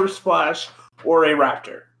Power Splash or a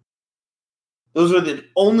Raptor. Those are the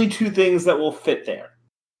only two things that will fit there.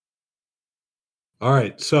 All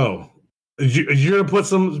right, so you're gonna put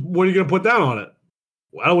some. What are you gonna put down on it?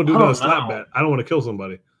 Well, I don't want to do another slap bet. I don't want to kill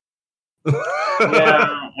somebody.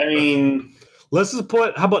 Yeah, I mean, let's just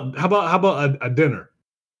put. How about a dinner?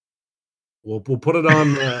 We'll put it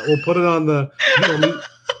on. We'll put it on the.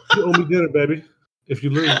 You owe me dinner, baby. If you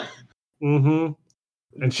lose, and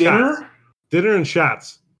dinner, shots. Dinner and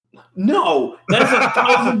shots. No, that's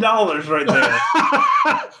 $1,000 right there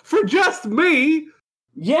for just me.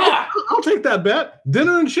 Yeah, I'll take that bet.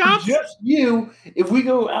 Dinner and shots. For just you. If we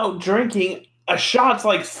go out drinking, a shot's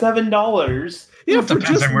like $7. Yeah, for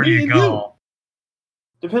just where me you and go. you.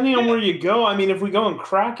 Depending on where you go. I mean, if we go in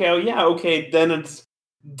Krakow, yeah, okay, then it's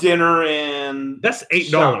dinner and that's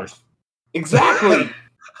 $8. Exactly.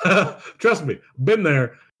 Trust me, been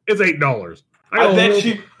there. It's $8. I bet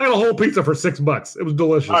you. I got a whole pizza for $6. It was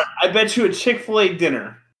delicious. Right, I bet you a Chick-fil-A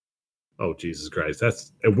dinner. Oh Jesus Christ!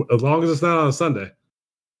 That's as long as it's not on a Sunday.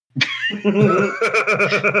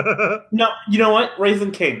 No, you know what?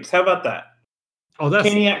 Raisin Cane's. How about that? Oh, that's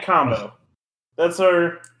Caniac combo. That's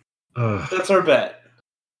our bet.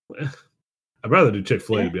 I'd rather do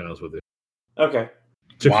Chick-fil-A to be honest with you. Okay.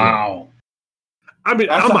 Chick-fil-A. Wow. I mean,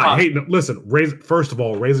 I'm not hating. Listen, first of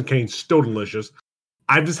all, Raisin Cane's still delicious.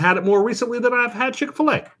 I've just had it more recently than I've had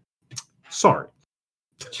Chick-fil-A. Sorry.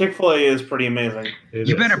 Chick-fil-A is pretty amazing.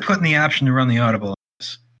 You better put in the option to run the Audible on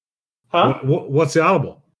this. Huh? What's the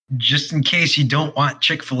Audible? Just in case you don't want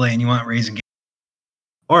Chick-fil-A and you want Raisin Cane.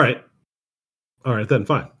 All right, then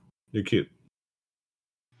fine. You're cute.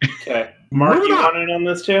 Okay. Mark, you want in on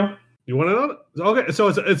this too? You want in on it? Okay, so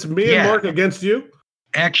it's me and Mark against you?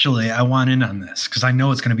 Actually, I want in on this because I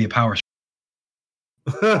know it's going to be a power.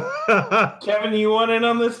 Kevin, you want in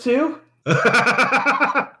on this too?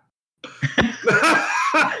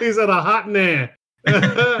 He's at a hot nah.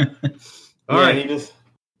 All right.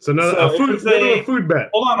 So a food bet.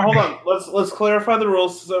 Hold on. Let's clarify the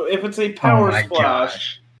rules. So if it's a power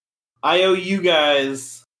splash, I owe you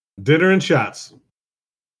guys dinner and shots.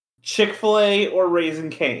 Chick-fil-A or Raising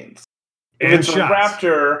Cane's. If and it's shots. a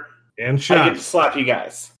Raptor, and shots. I get to slap you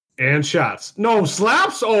guys. And shots. No,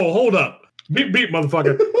 slaps? Oh, hold up. Beep,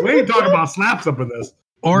 motherfucker. We ain't talking about slaps up in this.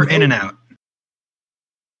 Or In-N-Out.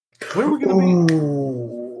 Where are we going to be?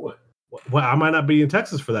 Well, I might not be in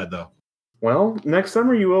Texas for that, though. Well, next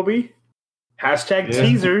summer you will be. Hashtag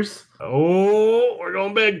teasers. Oh, we're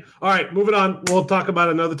going big. All right, moving on. We'll talk about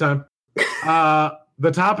it another time.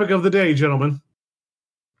 The topic of the day, gentlemen.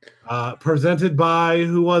 Presented by,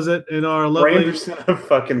 who was it in our lovely... Branderson, of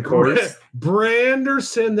fucking course.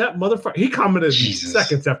 Branderson, that motherfucker. He commented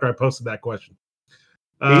seconds after I posted that question.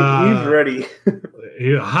 He's ready.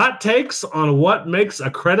 Hot takes on what makes a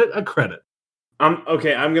credit a credit. I'm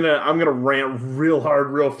gonna rant real hard,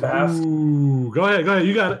 real fast. Ooh, go ahead.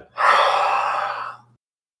 You got it.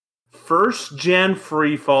 First gen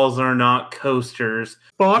free falls are not coasters.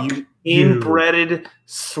 Fuck you inbred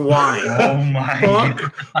swine. Oh my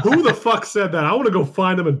fuck. Who the fuck said that? I want to go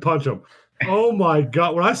find him and punch him. Oh my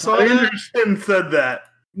god. When I saw Anderson said that.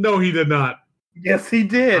 No, he did not. Yes, he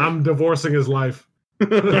did. I'm divorcing his life.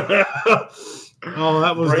 Oh,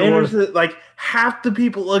 that was Branderson, like half the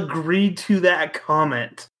people agreed to that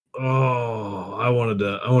comment. Oh, I wanted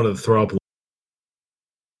to throw up.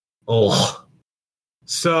 Oh.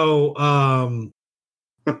 So,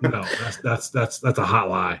 no, that's a hot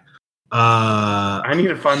lie. I need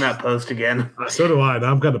to find that post again. So do I.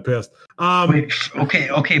 Now I'm kind of pissed. Wait,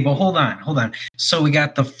 okay, but hold on. So we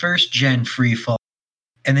got the first gen free fall,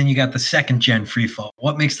 and then you got the second gen free fall.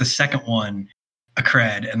 What makes the second one a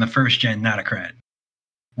cred and the first gen not a cred?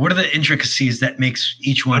 What are the intricacies that makes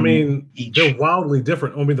each one? I mean, they're wildly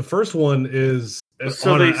different. I mean, the first one is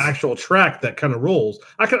on an actual track that kind of rolls.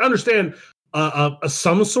 I can understand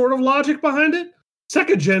some sort of logic behind it.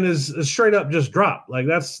 Second gen is straight up just drop. Like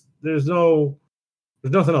there's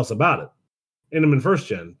nothing else about it. In them in first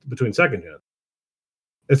gen between second gen.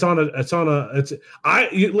 I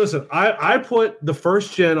put the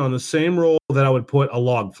first gen on the same roll that I would put a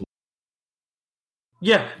log flume.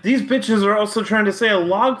 Yeah, these bitches are also trying to say a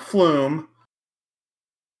log flume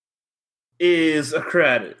is a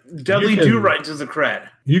cred. Dudley Do-Right is a cred.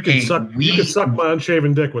 You can suck my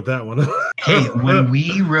unshaven dick with that one. Hey, when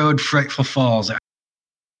we rode Frightful Falls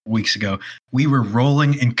weeks ago, we were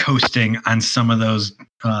rolling and coasting on some of those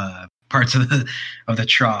parts of the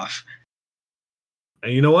trough.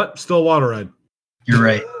 And you know what? Still a water ride. You're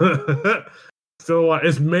right.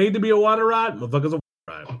 It's made to be a water ride. Motherfucker's a water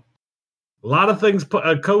ride. A lot of things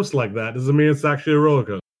coast like that doesn't mean it's actually a roller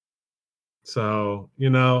coaster. So, hey,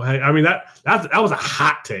 I mean that was a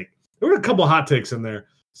hot take. There were a couple of hot takes in there.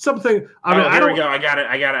 Something. I mean, here we go. I got it.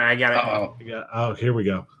 Uh-oh. Oh, here we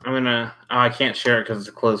go. I can't share it because it's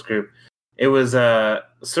a closed group. It was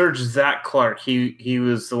Serge Zach Clark. He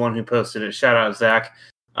was the one who posted it. Shout out Zach.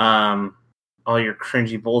 All your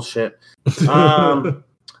cringy bullshit.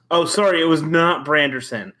 Oh, sorry. It was not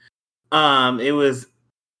Branderson. It was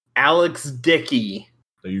Alex Dickey.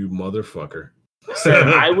 You motherfucker. Said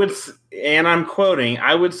and I'm quoting,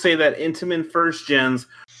 I would say that Intamin first gens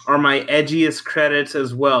are my edgiest credits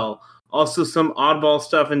as well. Also some oddball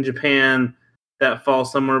stuff in Japan that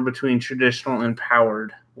falls somewhere between traditional and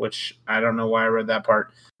powered, which I don't know why I read that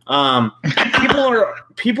part.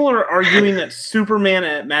 People are arguing that Superman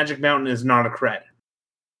at Magic Mountain is not a cred.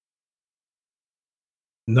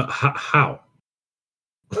 No, how?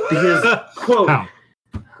 Because quote, how?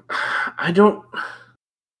 I don't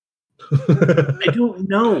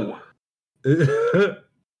know.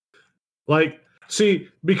 Like, see,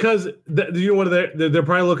 because you know what they're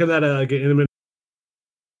probably looking at like an intimate.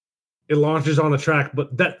 It launches on a track, but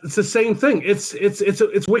it's the same thing. It's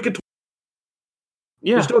Wicked.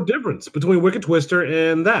 Yeah, there's no difference between Wicked Twister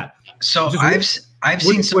and that. So I've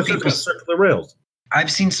seen some people the rails.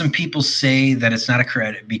 I've seen some people say that it's not a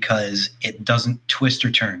credit because it doesn't twist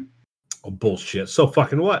or turn. Oh, bullshit. So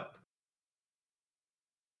fucking what?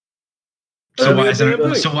 So why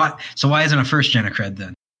isn't a first gen a cred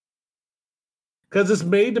then? Because it's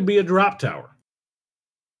made to be a drop tower.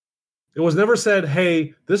 It was never said,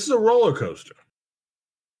 "Hey, this is a roller coaster."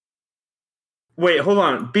 Wait, hold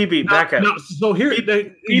on. Beep, back up. No, so here, beep,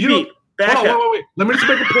 back up. Wait. Let me just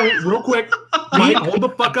make a point real quick. Mike, hold the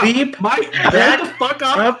fuck up. Mike, hold the fuck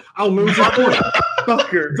up. I'll lose your point.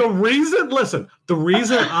 Fucker. The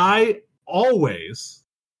reason I always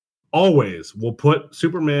will put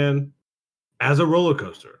Superman as a roller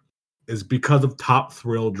coaster is because of Top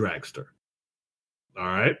Thrill Dragster. All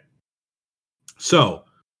right. So,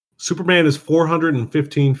 Superman is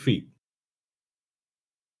 415 feet.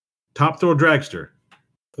 Top Thrill Dragster,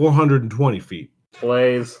 420 feet.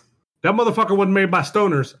 Plays. That motherfucker wasn't made by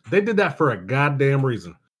stoners. They did that for a goddamn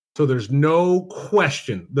reason. So there's no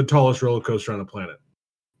question the tallest roller coaster on the planet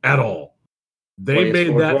at all. They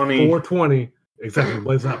made that 420. Exactly,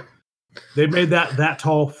 blaze up. They made that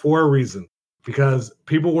tall for a reason, because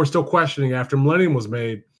people were still questioning after Millennium was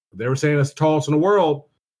made. They were saying it's the tallest in the world.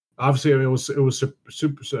 Obviously, I mean, it was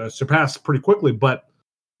surpassed pretty quickly, but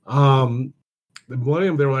the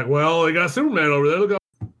Millennium, they were like, well, they got Superman over there. Look how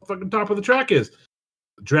fucking top of the track is.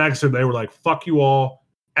 The Dragster, they were like, fuck you all.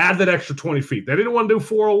 Add that extra 20 feet. They didn't want to do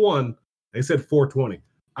 401. They said 420.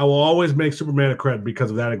 I will always make Superman a cred because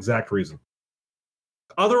of that exact reason.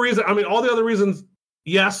 Other reason, I mean, all the other reasons,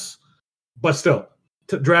 yes, but still,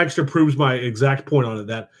 Dragster proves my exact point on it,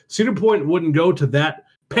 that Cedar Point wouldn't go to that.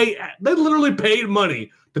 They literally paid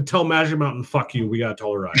money to tell Magic Mountain, fuck you, we got a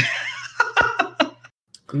taller ride.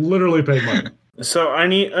 Literally paid money. So I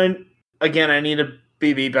need to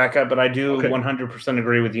BB back up, but I do 100%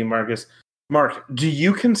 agree with you, Marcus. Mark, do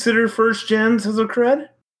you consider first gens as a cred?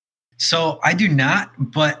 So I do not,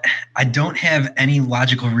 but I don't have any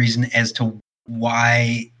logical reason as to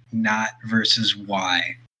why not versus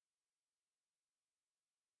why.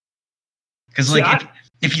 Because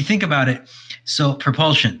if you think about it, so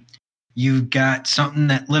propulsion, you've got something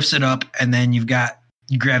that lifts it up, and then you've got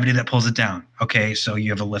gravity that pulls it down. Okay, so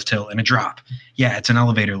you have a lift hill and a drop. Yeah, it's an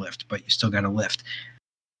elevator lift, but you still got a lift.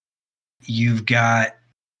 You've got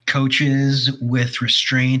coaches with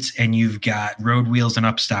restraints, and you've got road wheels and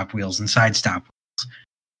upstop wheels and side stop wheels.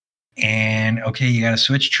 And okay, you got a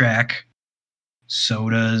switch track. So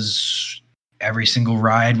does every single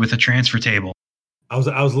ride with a transfer table. I was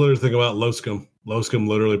literally thinking about Loscum. Loscum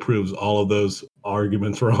literally proves all of those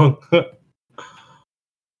arguments wrong.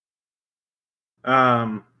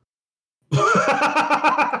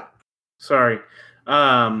 Sorry.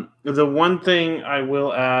 The one thing I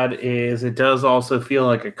will add is it does also feel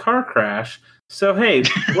like a car crash. So hey,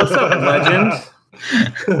 what's up, legend?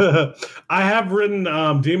 I have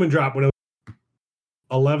ridden Demon Drop when it was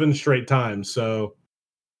 11 straight times, so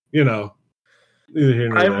you know. Neither here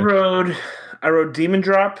nor there. I rode Demon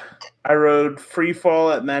Drop. I rode Free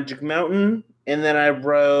Fall at Magic Mountain, and then I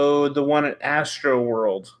rode the one at Astro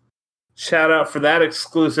World. Shout out for that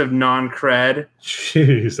exclusive non-cred.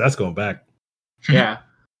 Jeez, that's going back. Yeah.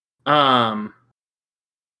 But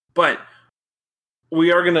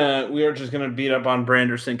we are just gonna beat up on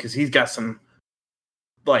Branderson because he's got some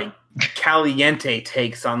like caliente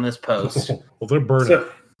takes on this post. Well, they're burning.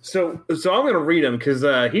 So I'm gonna read him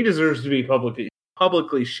because he deserves to be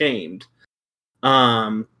publicly shamed.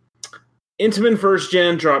 Intamin first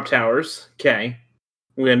gen drop towers. Okay,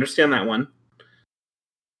 we understand that one.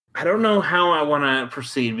 I don't know how I want to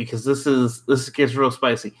proceed because this gets real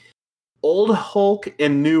spicy. Old Hulk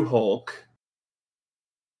and New Hulk.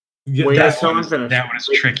 Yeah, that one is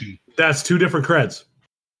tricky. That's two different creds.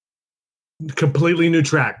 Completely new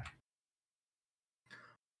track.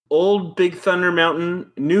 Old Big Thunder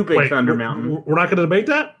Mountain, new Big Thunder Mountain. We're not going to debate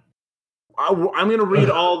that? I'm going to read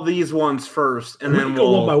all these ones first, and then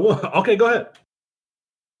we'll go one by one. Okay, go ahead.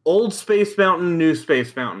 Old Space Mountain, new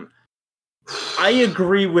Space Mountain. I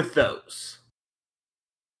agree with those.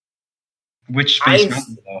 Which Space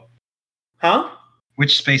Mountain, though? Huh?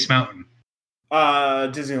 Which Space Mountain?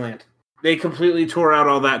 Disneyland. They completely tore out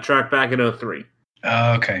all that track back in 2003.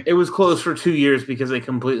 Okay. It was closed for 2 years because they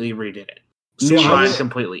completely redid it. So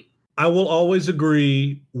completely. I will always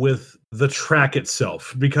agree with the track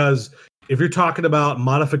itself, because if you're talking about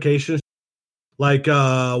modifications, like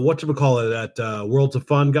whatchamacallit at Worlds of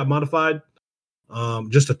Fun got modified,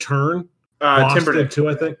 just a turn. Boston too,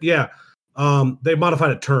 I think. Yeah. They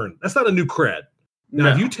modified a turn. That's not a new cred.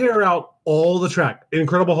 Now, if you tear out all the track,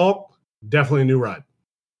 Incredible Hulk, definitely a new ride,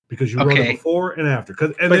 because you rode it before and after.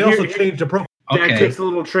 They also changed the profile. That gets a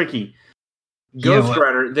little tricky. Ghost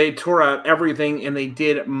Rider, they tore out everything and they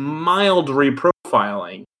did mild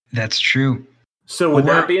reprofiling. That's true. So would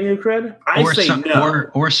that be a new cred? I say no.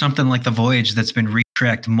 Or something like the Voyage that's been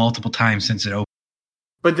retracked multiple times since it opened.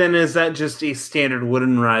 But then is that just a standard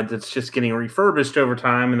wooden ride that's just getting refurbished over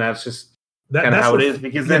time, and that's just kind of how it is?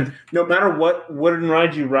 Because then no matter what wooden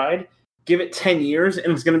ride you ride, give it 10 years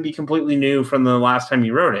and it's going to be completely new from the last time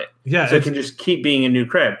you rode it. Yeah. So it can just keep being a new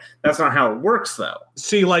cred. That's not how it works, though.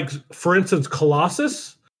 See, like, for instance,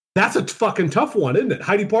 Colossus, that's a fucking tough one, isn't it?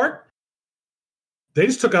 Heidi Park, they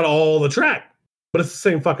just took out all the track, but it's the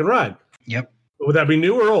same fucking ride. Yep. Would that be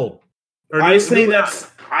new or old? I say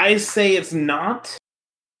it's not.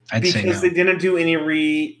 Because they didn't do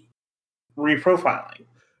any reprofiling.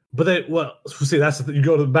 But see, that's the thing. You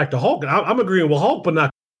go back to Hulk. And I'm agreeing with Hulk, but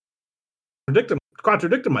not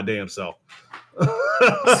contradicting my damn self.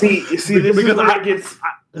 see, this is where it gets.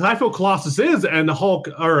 I feel Colossus is, and the Hulk,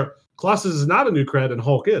 or Colossus is not a new cred, and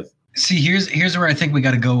Hulk is. See, here's where I think we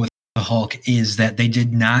got to go with the Hulk is that they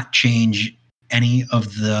did not change any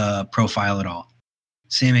of the profile at all.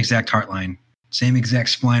 Same exact heartline, same exact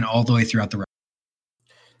spline all the way throughout the rest.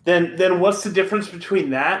 Then what's the difference between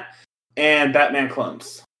that and Batman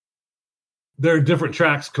clones? They're different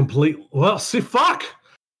tracks, complete. Well, see, fuck.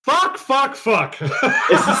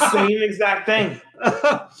 It's the same exact thing.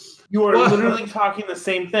 You are literally talking the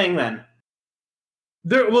same thing. Then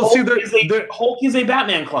Hulk is a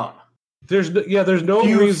Batman clone. There's no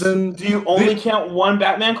reason. Do you only count one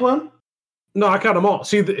Batman clone? No, I count them all.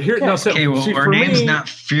 See, our name's not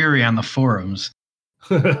Fury on the forums.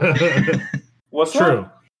 What's true?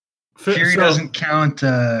 That? Fury doesn't count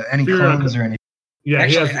any clones or anything. Yeah,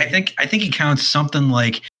 actually, I think he counts something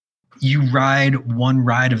like you ride one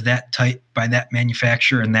ride of that type by that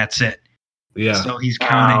manufacturer, and that's it. Yeah. So he's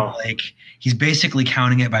counting he's basically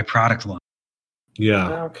counting it by product line.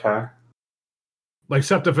 Yeah. Okay.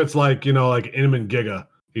 Except if it's like Inman Giga,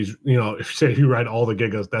 he's if you say you ride all the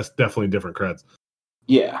Gigas, that's definitely different creds.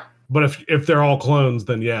 Yeah. But if they're all clones,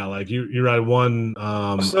 then yeah, like you ride one.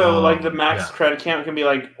 The max credit count can be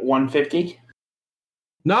like 150.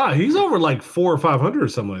 Nah, he's over like 400 or 500 or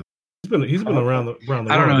something like that. He's been around the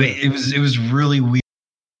world. I don't know. It was really weird.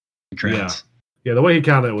 Creds. Yeah, the way he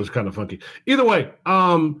counted it was kind of funky. Either way,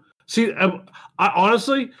 I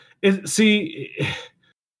honestly,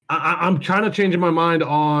 I'm trying to change my mind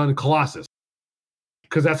on Colossus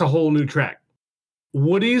because that's a whole new track.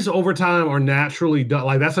 Woodies over time are naturally done.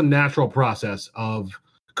 Like that's a natural process of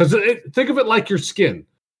because think of it like your skin.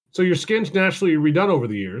 So your skin's naturally redone over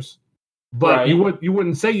the years, but you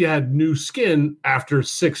wouldn't say you had new skin after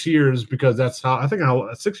 6 years because that's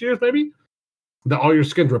how 6 years maybe that all your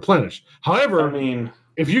skin's replenished. However,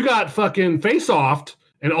 if you got fucking face-offed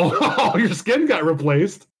and all your skin got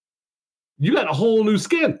replaced, you got a whole new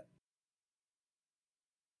skin.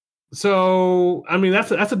 So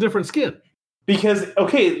that's a different skin. Because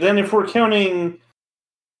then if we're counting,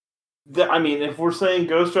 if we're saying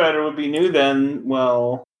Ghost Rider would be new, then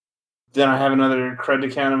I have another cred to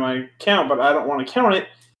count in my count, but I don't want to count it.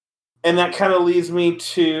 And that kind of leads me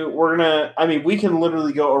to we can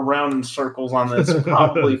literally go around in circles on this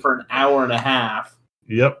probably for an hour and a half.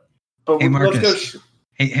 Yep. But hey, Marcus.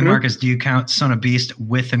 Hey, Marcus, do you count Son of Beast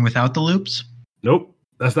with and without the loops? Nope.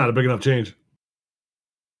 That's not a big enough change.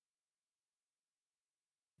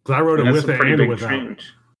 Because I wrote it with and without. Change.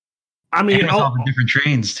 And all the different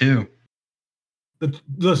trains, too.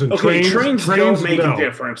 Listen, trains don't make a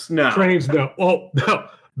difference. No. Trains don't. Well, no.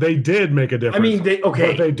 They did make a difference.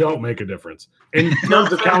 But they don't make a difference. In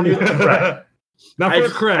terms of counting, right. Not for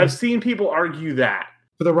cred. I've seen people argue that.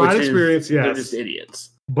 For the ride experience, yes. They're just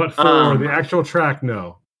idiots. But for the actual track,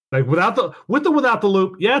 no. Like without the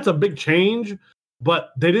loop, yeah, it's a big change,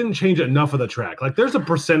 but they didn't change enough of the track. Like there's a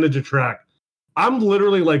percentage of track. I'm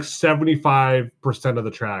literally like 75% of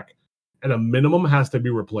the track, and a minimum has to be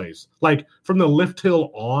replaced. Like from the lift hill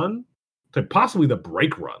on to possibly the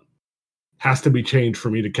brake run. Has to be changed for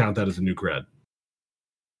me to count that as a new cred.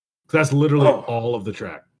 That's literally all of the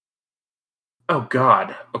track. Oh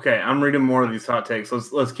God. Okay, I'm reading more of these hot takes.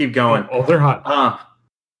 Let's keep going. Oh, they're hot.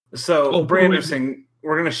 Branderson,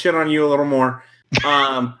 we're gonna shit on you a little more.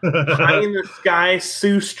 High in the Sky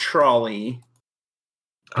Seuss Trolley.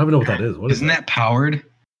 I don't know what that is. Isn't that powered?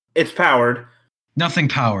 It's powered. Nothing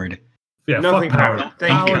powered. Yeah, nothing powered.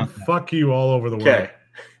 Thank you. Fuck you all over the world. Okay.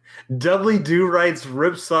 Dudley Do-Right's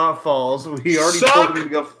Ripsaw Falls. We already told him to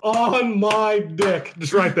go on my dick.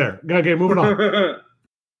 Just right there. Okay, moving on.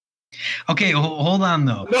 Okay, hold on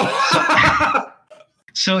though. No.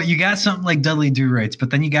 So you got something like Dudley Do-Rights,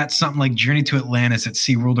 but then you got something like Journey to Atlantis at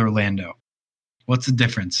SeaWorld Orlando. What's the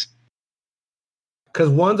difference? Because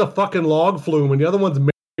one's a fucking log flume and the other one's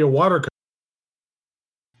a water.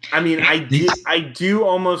 I do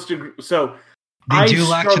almost agree. So they do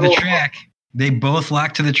lock to the track. They both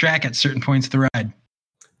lock to the track at certain points of the ride.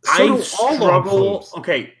 I struggle.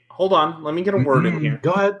 Okay, hold on. Let me get a word in here.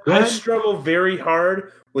 Go ahead. I struggle very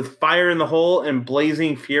hard with Fire in the Hole and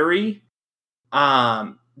Blazing Fury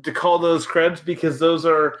to call those creds because those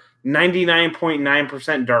are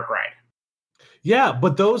 99.9% dark ride. Yeah,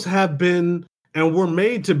 but those have been and were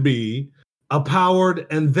made to be a powered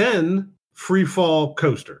and then free fall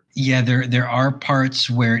coaster. Yeah, there are parts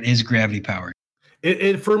where it is gravity powered.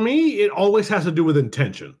 It for me, it always has to do with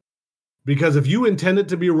intention. Because if you intend it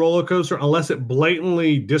to be a roller coaster, unless it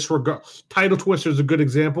blatantly disregards... Tidal Twister is a good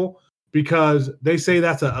example. because they say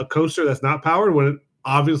that's a coaster that's not powered when it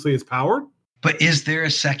obviously is powered. But is there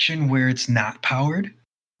a section where it's not powered?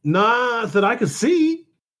 Not that I could see.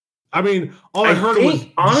 I mean, all I heard was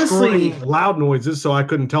honestly loud noises, so I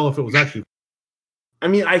couldn't tell if it was actually. I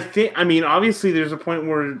mean, obviously, there's a point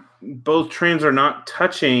where both trains are not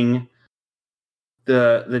touching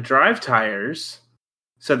the drive tires.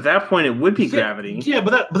 So at that point, it would be gravity. Yeah,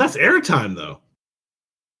 but that's airtime though.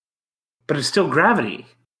 But it's still gravity.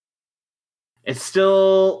 It's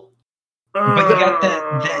still.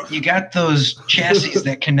 But you got those chassis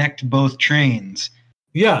that connect both trains.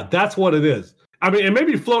 Yeah, that's what it is. I mean, it may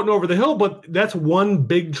be floating over the hill, but that's one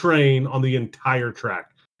big train on the entire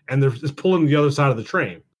track, and they're just pulling the other side of the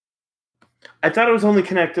train. I thought it was only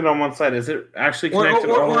connected on one side. Is it actually connected?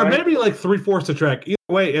 Or maybe like 3/4 the track. Either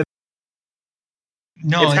way,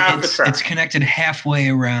 it's connected halfway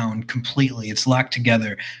around completely. It's locked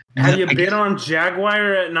together. Have you been on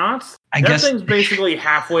Jaguar at Knott's? That thing's basically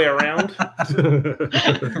halfway around.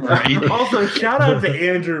 Right. Also, shout out to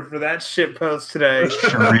Andrew for that shit post today.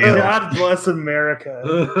 For real. God bless America.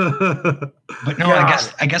 But no,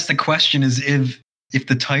 I guess the question is if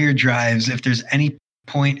the tire drives, if there's any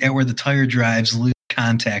point at where the tire drives lose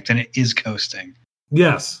contact and it is coasting.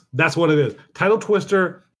 Yes, that's what it is. Tidal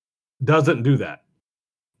Twister doesn't do that.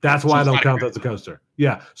 That's why I don't count that as a coaster.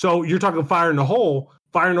 Yeah. So you're talking Fire in the Hole.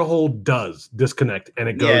 Fire in the Hole does disconnect and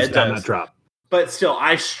it goes down that drop. But still,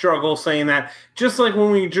 I struggle saying that. Just like when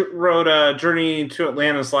we rode Journey to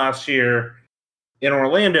Atlantis last year in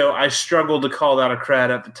Orlando, I struggled to call that a cred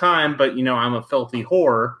at the time. But, I'm a filthy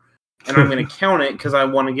whore. And I'm going to count it because I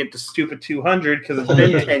want to get to stupid 200 because it's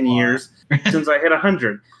been 10 years since I hit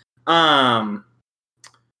 100. The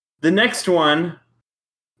next one,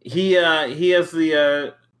 he has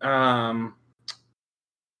the...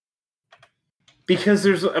 because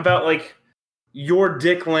there's about like your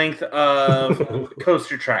dick length of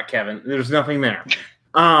coaster track, Kevin. There's nothing there.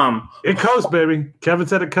 It coasts, baby. Kevin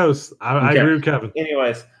said it coasts. I agree with Kevin.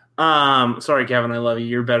 Anyways, sorry, Kevin. I love you.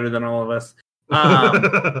 You're better than all of us.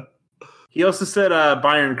 He also said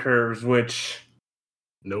Byron curves, which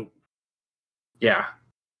nope. Yeah.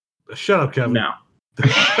 Shut up, Kevin. No.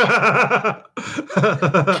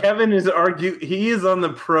 Kevin is he is on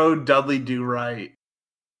the pro Dudley Do Right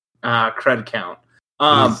cred count.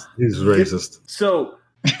 He's racist. So,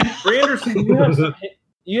 Anderson,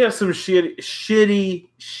 you have some shitty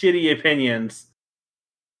opinions,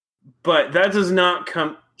 but that does not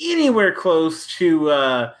come anywhere close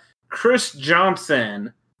to Chris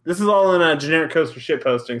Johnson. This is all in a generic coaster shit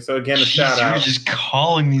posting. So again, a shout out. You're just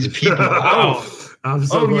calling these people out. I'm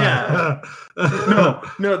so glad. Yeah.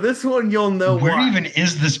 No, this one you'll know. Where even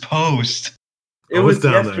is this post? It was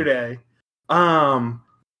yesterday.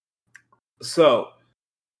 So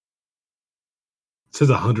it says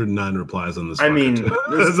 109 replies on this. I mean,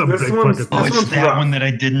 this one's it's that rough. One that I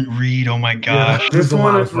didn't read. Oh my gosh, this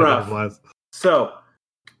one is rough. So,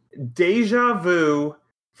 Deja Vu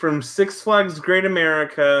from Six Flags Great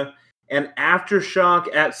America and Aftershock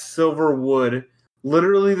at Silverwood,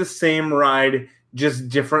 literally the same ride, just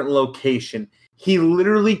different location. He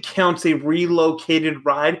literally counts a relocated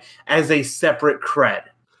ride as a separate cred.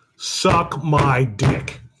 Suck my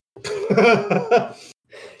dick.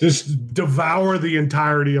 Just devour the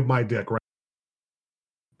entirety of my dick, right?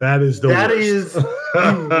 That is the worst. That is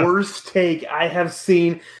the worst take I have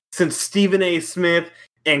seen since Stephen A. Smith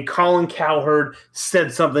and Colin Cowherd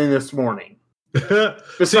said something this morning.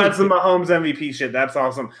 Besides the Mahomes MVP shit, that's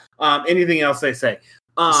awesome. Anything else they say?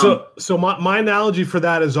 So my analogy for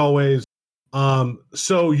that is always,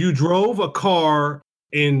 so you drove a car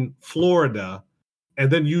in Florida,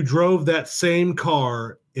 and then you drove that same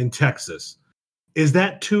car in Texas. Is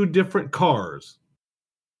that two different cars?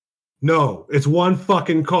 No, it's one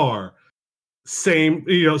fucking car. Same,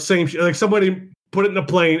 like somebody put it in a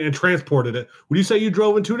plane and transported it. Would you say you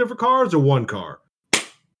drove in two different cars or one car?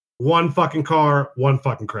 One fucking car, one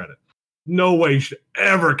fucking credit. No way you should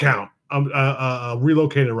ever count a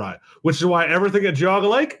relocated ride. Which is why everything at Geauga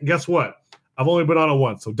Lake, guess what? I've only been on it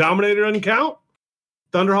once. So Dominator doesn't count.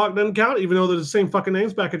 Thunderhawk doesn't count, even though they're the same fucking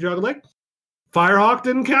names back at Geauga Lake. Firehawk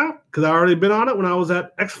didn't count because I already been on it when I was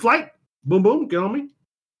at X-Flight. Boom, boom, get on me.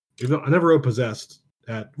 I never rode Possessed.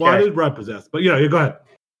 I did ride Possessed, but yeah, go ahead.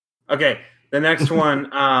 Okay, the next one,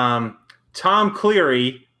 Tom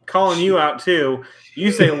Cleary, calling you out too.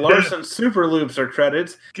 You say Larson Super Loops are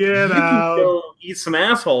credits. Get out. Go eat some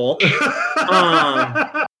asshole.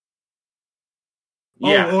 Yeah.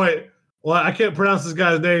 Oh, wait. Well, I can't pronounce this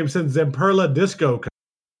guy's name since Zemperla Disco.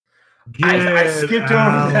 I skipped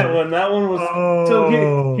over that one. That one was...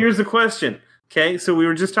 So here's the question. Okay, so we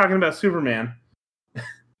were just talking about Superman.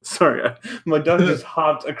 Sorry, my dog just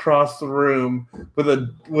hopped across the room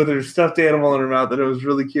with her stuffed animal in her mouth, and it was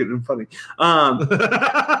really cute and funny.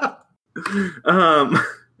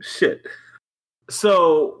 Shit.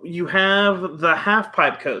 So you have the half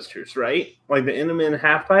pipe coasters, right? Like the Intamin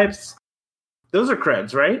half pipes. Those are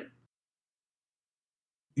creds, right?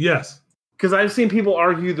 Yes. Because I've seen people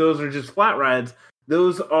argue those are just flat rides.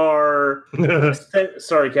 Those are.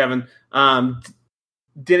 Sorry, Kevin.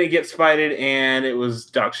 Didn't get spited, and it was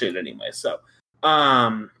dog shit anyway. So,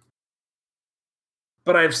 but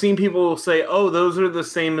I've seen people say, "Oh, those are the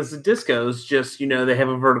same as the discos. Just they have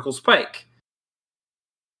a vertical spike."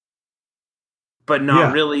 But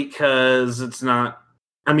not really, because it's not.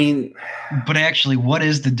 I mean, but actually, what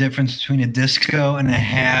is the difference between a disco and a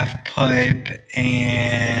half pipe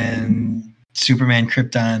and Superman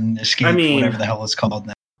Krypton Escape, whatever the hell it's called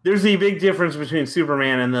now? There's a big difference between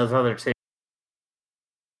Superman and those other two,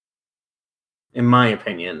 in my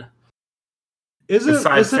opinion.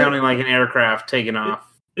 Besides sounding like an aircraft taking off.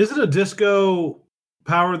 Isn't a disco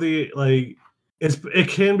power it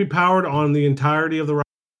can be powered on the entirety of the ride?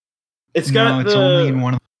 It's only in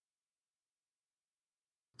one of.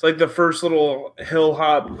 It's like the first little hill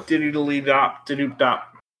hop, diddy dop, diddoop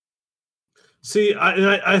dop. See,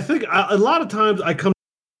 I think a lot of times I come.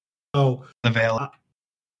 The veil.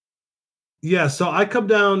 Yeah, so I come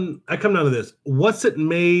down to this. What's it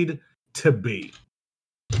made to be?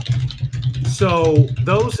 So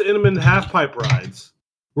those Intamin half pipe rides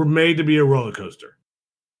were made to be a roller coaster.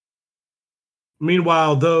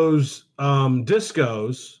 Meanwhile, those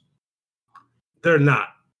discos, they're not.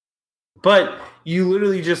 But you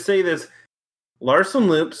literally just say this. Larson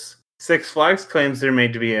Loops, Six Flags claims they're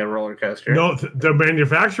made to be a roller coaster. No, the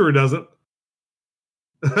manufacturer doesn't.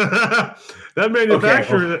 That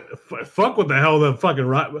manufacturer, fuck what the hell the fucking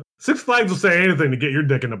ride. Six Flags will say anything to get your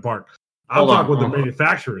dick in the park. I'll talk what the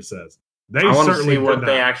manufacturer says. They I want to certainly see what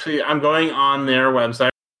they actually. I'm going on their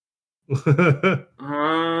website.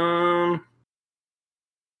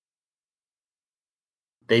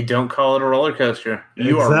 They don't call it a roller coaster.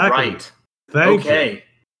 You are right. Thank you.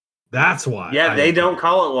 That's why. Yeah, they don't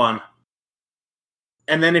call it one.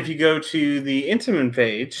 And then if you go to the Intamin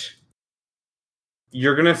page,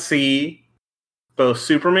 you're going to see both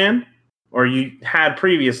Superman, or you had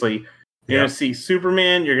previously. You're going to see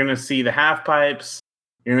Superman. You're going to see the half pipes.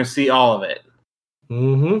 You're going to see all of it.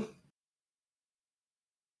 Mm-hmm.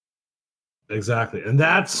 Exactly. And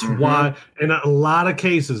that's why, in a lot of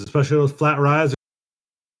cases, especially those flat rides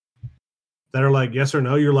that are like yes or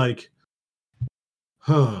no, you're like,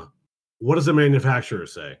 what does the manufacturer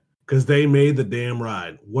say? Because they made the damn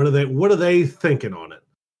ride. What are they thinking on it?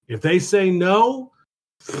 If they say no,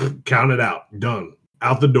 count it out. Done.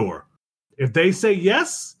 Out the door. If they say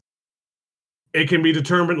yes, it can be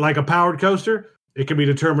determined like a powered coaster. It can be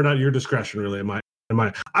determined at your discretion, really.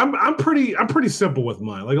 I'm pretty simple with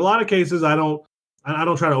mine. Like a lot of cases, I don't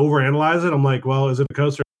try to overanalyze it. I'm like, well, is it a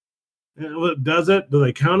coaster? Does it? Do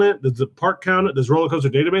they count it? Does the park count it? Does Roller Coaster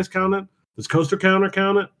Database count it? Does Coaster Counter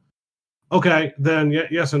count it? Okay, then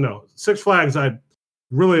yes and no. Six Flags, I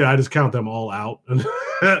just count them all out.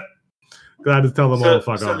 I just tell them all to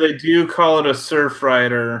fuck off. So they do call it a surf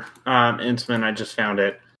rider, Intamin. I just found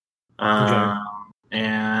it. Okay.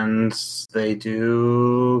 And they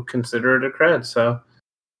do consider it a cred. So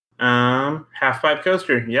half pipe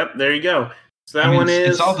coaster. Yep, there you go. So that one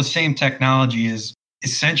is... It's all the same technology as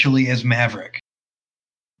essentially as Maverick.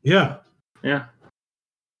 Yeah. Yeah.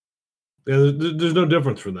 Yeah, there's no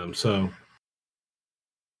difference for them, so...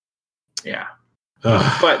 Yeah.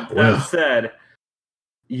 But that said,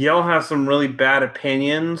 y'all have some really bad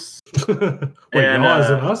opinions. Wait, y'all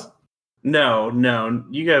as in us? No.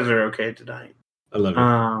 You guys are okay tonight. I love it.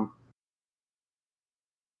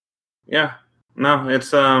 Yeah. No,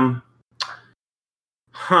 it's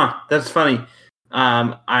that's funny.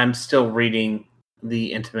 I'm still reading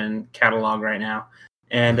the Intamin catalog right now.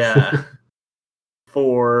 And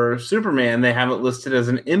for Superman, they have it listed as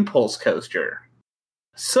an impulse coaster.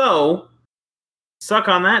 So, suck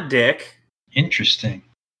on that, dick. Interesting.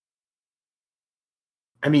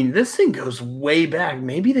 I mean, this thing goes way back.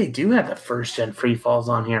 Maybe they do have the first gen free falls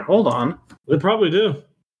on here. Hold on. They probably do.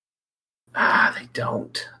 They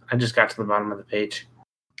don't. I just got to the bottom of the page.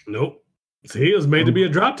 Nope. See, it was made to be a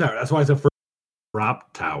drop tower. That's why it's a first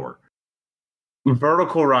drop tower.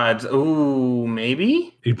 Vertical rides. Ooh,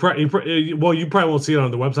 maybe? You probably won't see it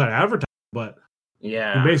on the website advertising, but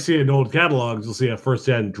yeah, you may see it in old catalogs. You'll see a first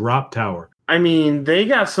gen drop tower. I mean, they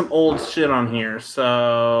got some old shit on here,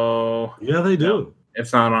 so... Yeah, they do. No,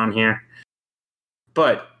 it's not on here.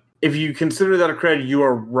 But if you consider that a credit, you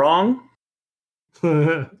are wrong,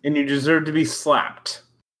 and you deserve to be slapped.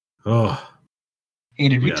 Oh, Hey,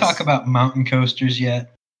 did we Yes. talk about mountain coasters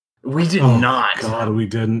yet? We did oh not. God, we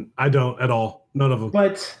didn't. I don't at all. None of them.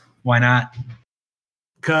 But Why not?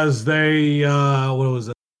 Because they, what was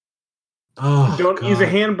it? Oh, don't use a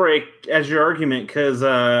God. handbrake as your argument because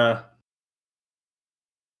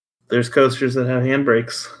there's coasters that have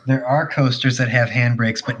handbrakes. There are coasters that have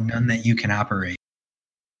handbrakes, but none that you can operate.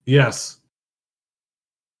 Yes.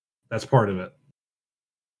 That's part of it.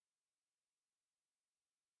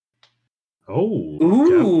 Oh,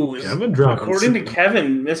 Ooh, Kevin dropping according to some-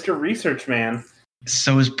 Kevin, Mr. Research Man,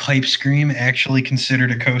 So is Pipe Scream actually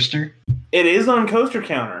considered a coaster? it is on Coaster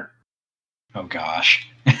Counter. Oh, gosh.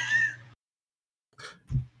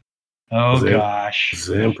 Oh, Zam- gosh.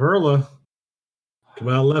 Zamperla. Come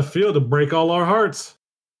out left field to break all our hearts.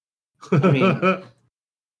 I mean-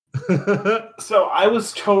 So I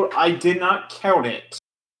was told I did not count it,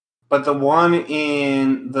 but the one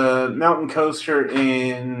in the mountain coaster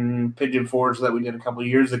in Pigeon Forge that we did a couple of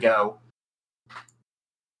years ago,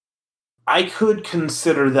 I could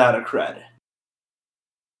consider that a cred.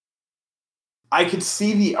 I could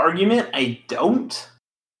see the argument. I don't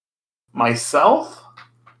myself,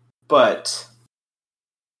 but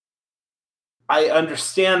I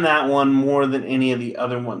understand that one more than any of the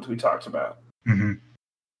other ones we talked about. Mm-hmm.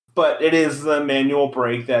 But it is the manual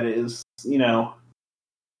brake that is,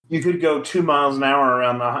 you could go 2 miles an hour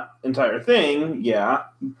around the entire thing, yeah.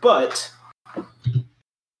 But,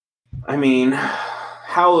 I mean,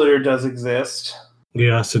 Howler does exist.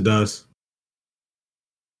 Yes, it does.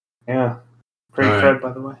 Yeah. Great All cred, right.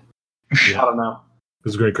 by the way. Yeah. I don't know.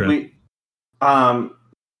 It's a great credit.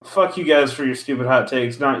 Fuck you guys for your stupid hot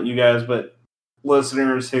takes. Not you guys, but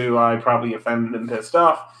listeners who I probably offended and pissed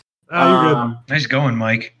off. Oh, you're good. Nice going,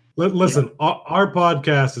 Mike. Listen, our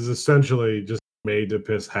podcast is essentially just made to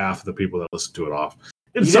piss half the people that listen to it off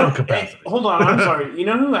in some capacity. Hey, hold on, I'm sorry. You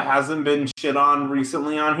know who hasn't been shit on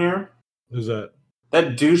recently on here? Who's that?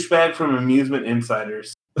 That douchebag from Amusement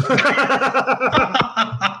Insiders.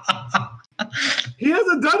 He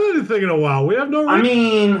hasn't done anything in a while. We have no I reason.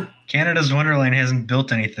 mean, Canada's Wonderland hasn't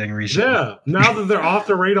built anything recently. Yeah, now that they're off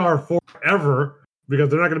the radar forever because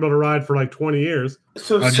they're not going to be able to ride for like 20 years.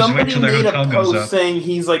 so just somebody wait till their made a hotel goes post up. saying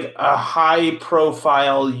he's like a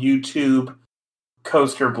high-profile YouTube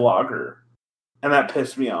coaster blogger, and that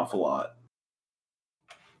pissed me off a lot.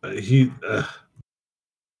 I'll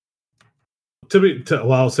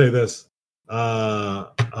say this.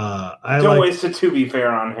 Don't waste it. To be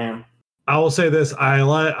fair on him, I will say this.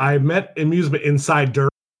 I met Amusement Insider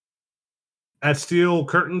at Steel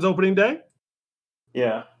Curtains opening day.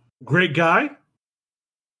 yeah. Great guy.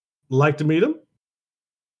 Like to meet him.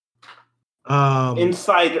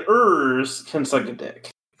 Insiders can suck a dick.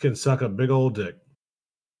 Can suck a big old dick.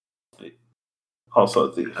 Also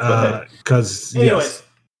a thief. Because Anyways,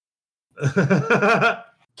 yes.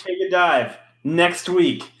 take a dive next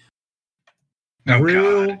week. Oh,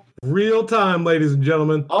 God. real time, ladies and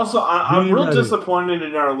gentlemen. Also, I'm Be real ready. disappointed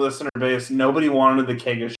in our listener base. Nobody wanted the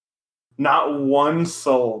Kega. Not one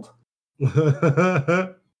sold.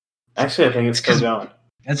 Actually, I think it's still going.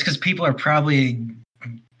 That's because people are probably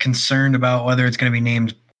concerned about whether it's going to be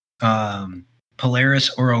named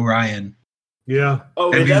Polaris or Orion. Yeah.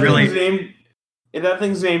 Oh, That'd if be really- that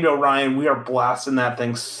thing's named Orion, we are blasting that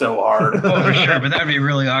thing so hard. Oh, for sure. But that would be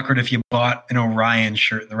really awkward if you bought an Orion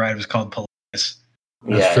shirt and the ride was called Polaris.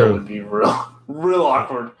 Yeah, true. it would be real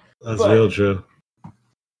awkward. That's But- real true.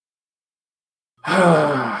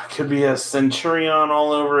 Could be a Centurion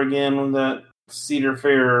all over again with that Cedar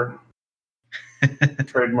Fair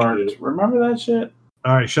trademark. Remember that shit?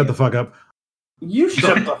 All right, shut the fuck up. You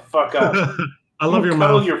shut the fuck up. I love your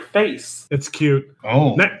Cuddle mouth. your face. It's cute.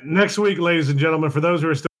 Oh, Next week, ladies and gentlemen, for those who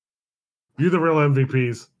are still, you're the real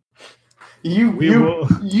MVPs. You will-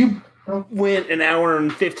 went an hour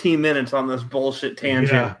and 15 minutes on this bullshit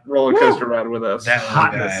tangent Yeah. roller coaster ride with us. that little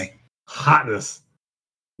Hotness. guy. Hotness.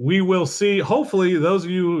 We will see. Hopefully, those of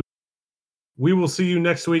you. We will see you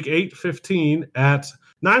next week, 8:15 at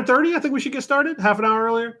 9:30. I think we should get started. Half an hour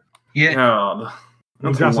earlier. Yeah. God, We've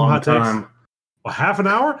that's got a some long hot takes. time. Well, half an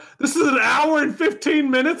hour. This is an hour and 15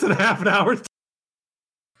 minutes and half an hour.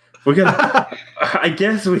 We got. I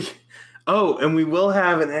guess we. Oh, and we will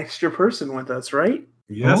have an extra person with us, right?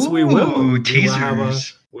 Yes, we will. Ooh, We will have a-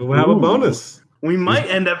 teasers. We will have a Ooh. bonus. We might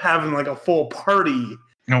end up having like a full party.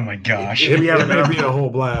 Oh my gosh. If we have It may enough. be a whole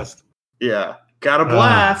blast. Yeah, got a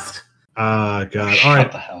blast. God. All Shut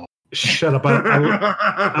right. the hell. Shut up.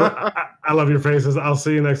 I love your faces. I'll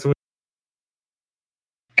see you next week.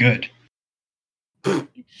 Good.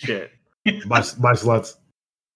 Shit. Bye, sluts.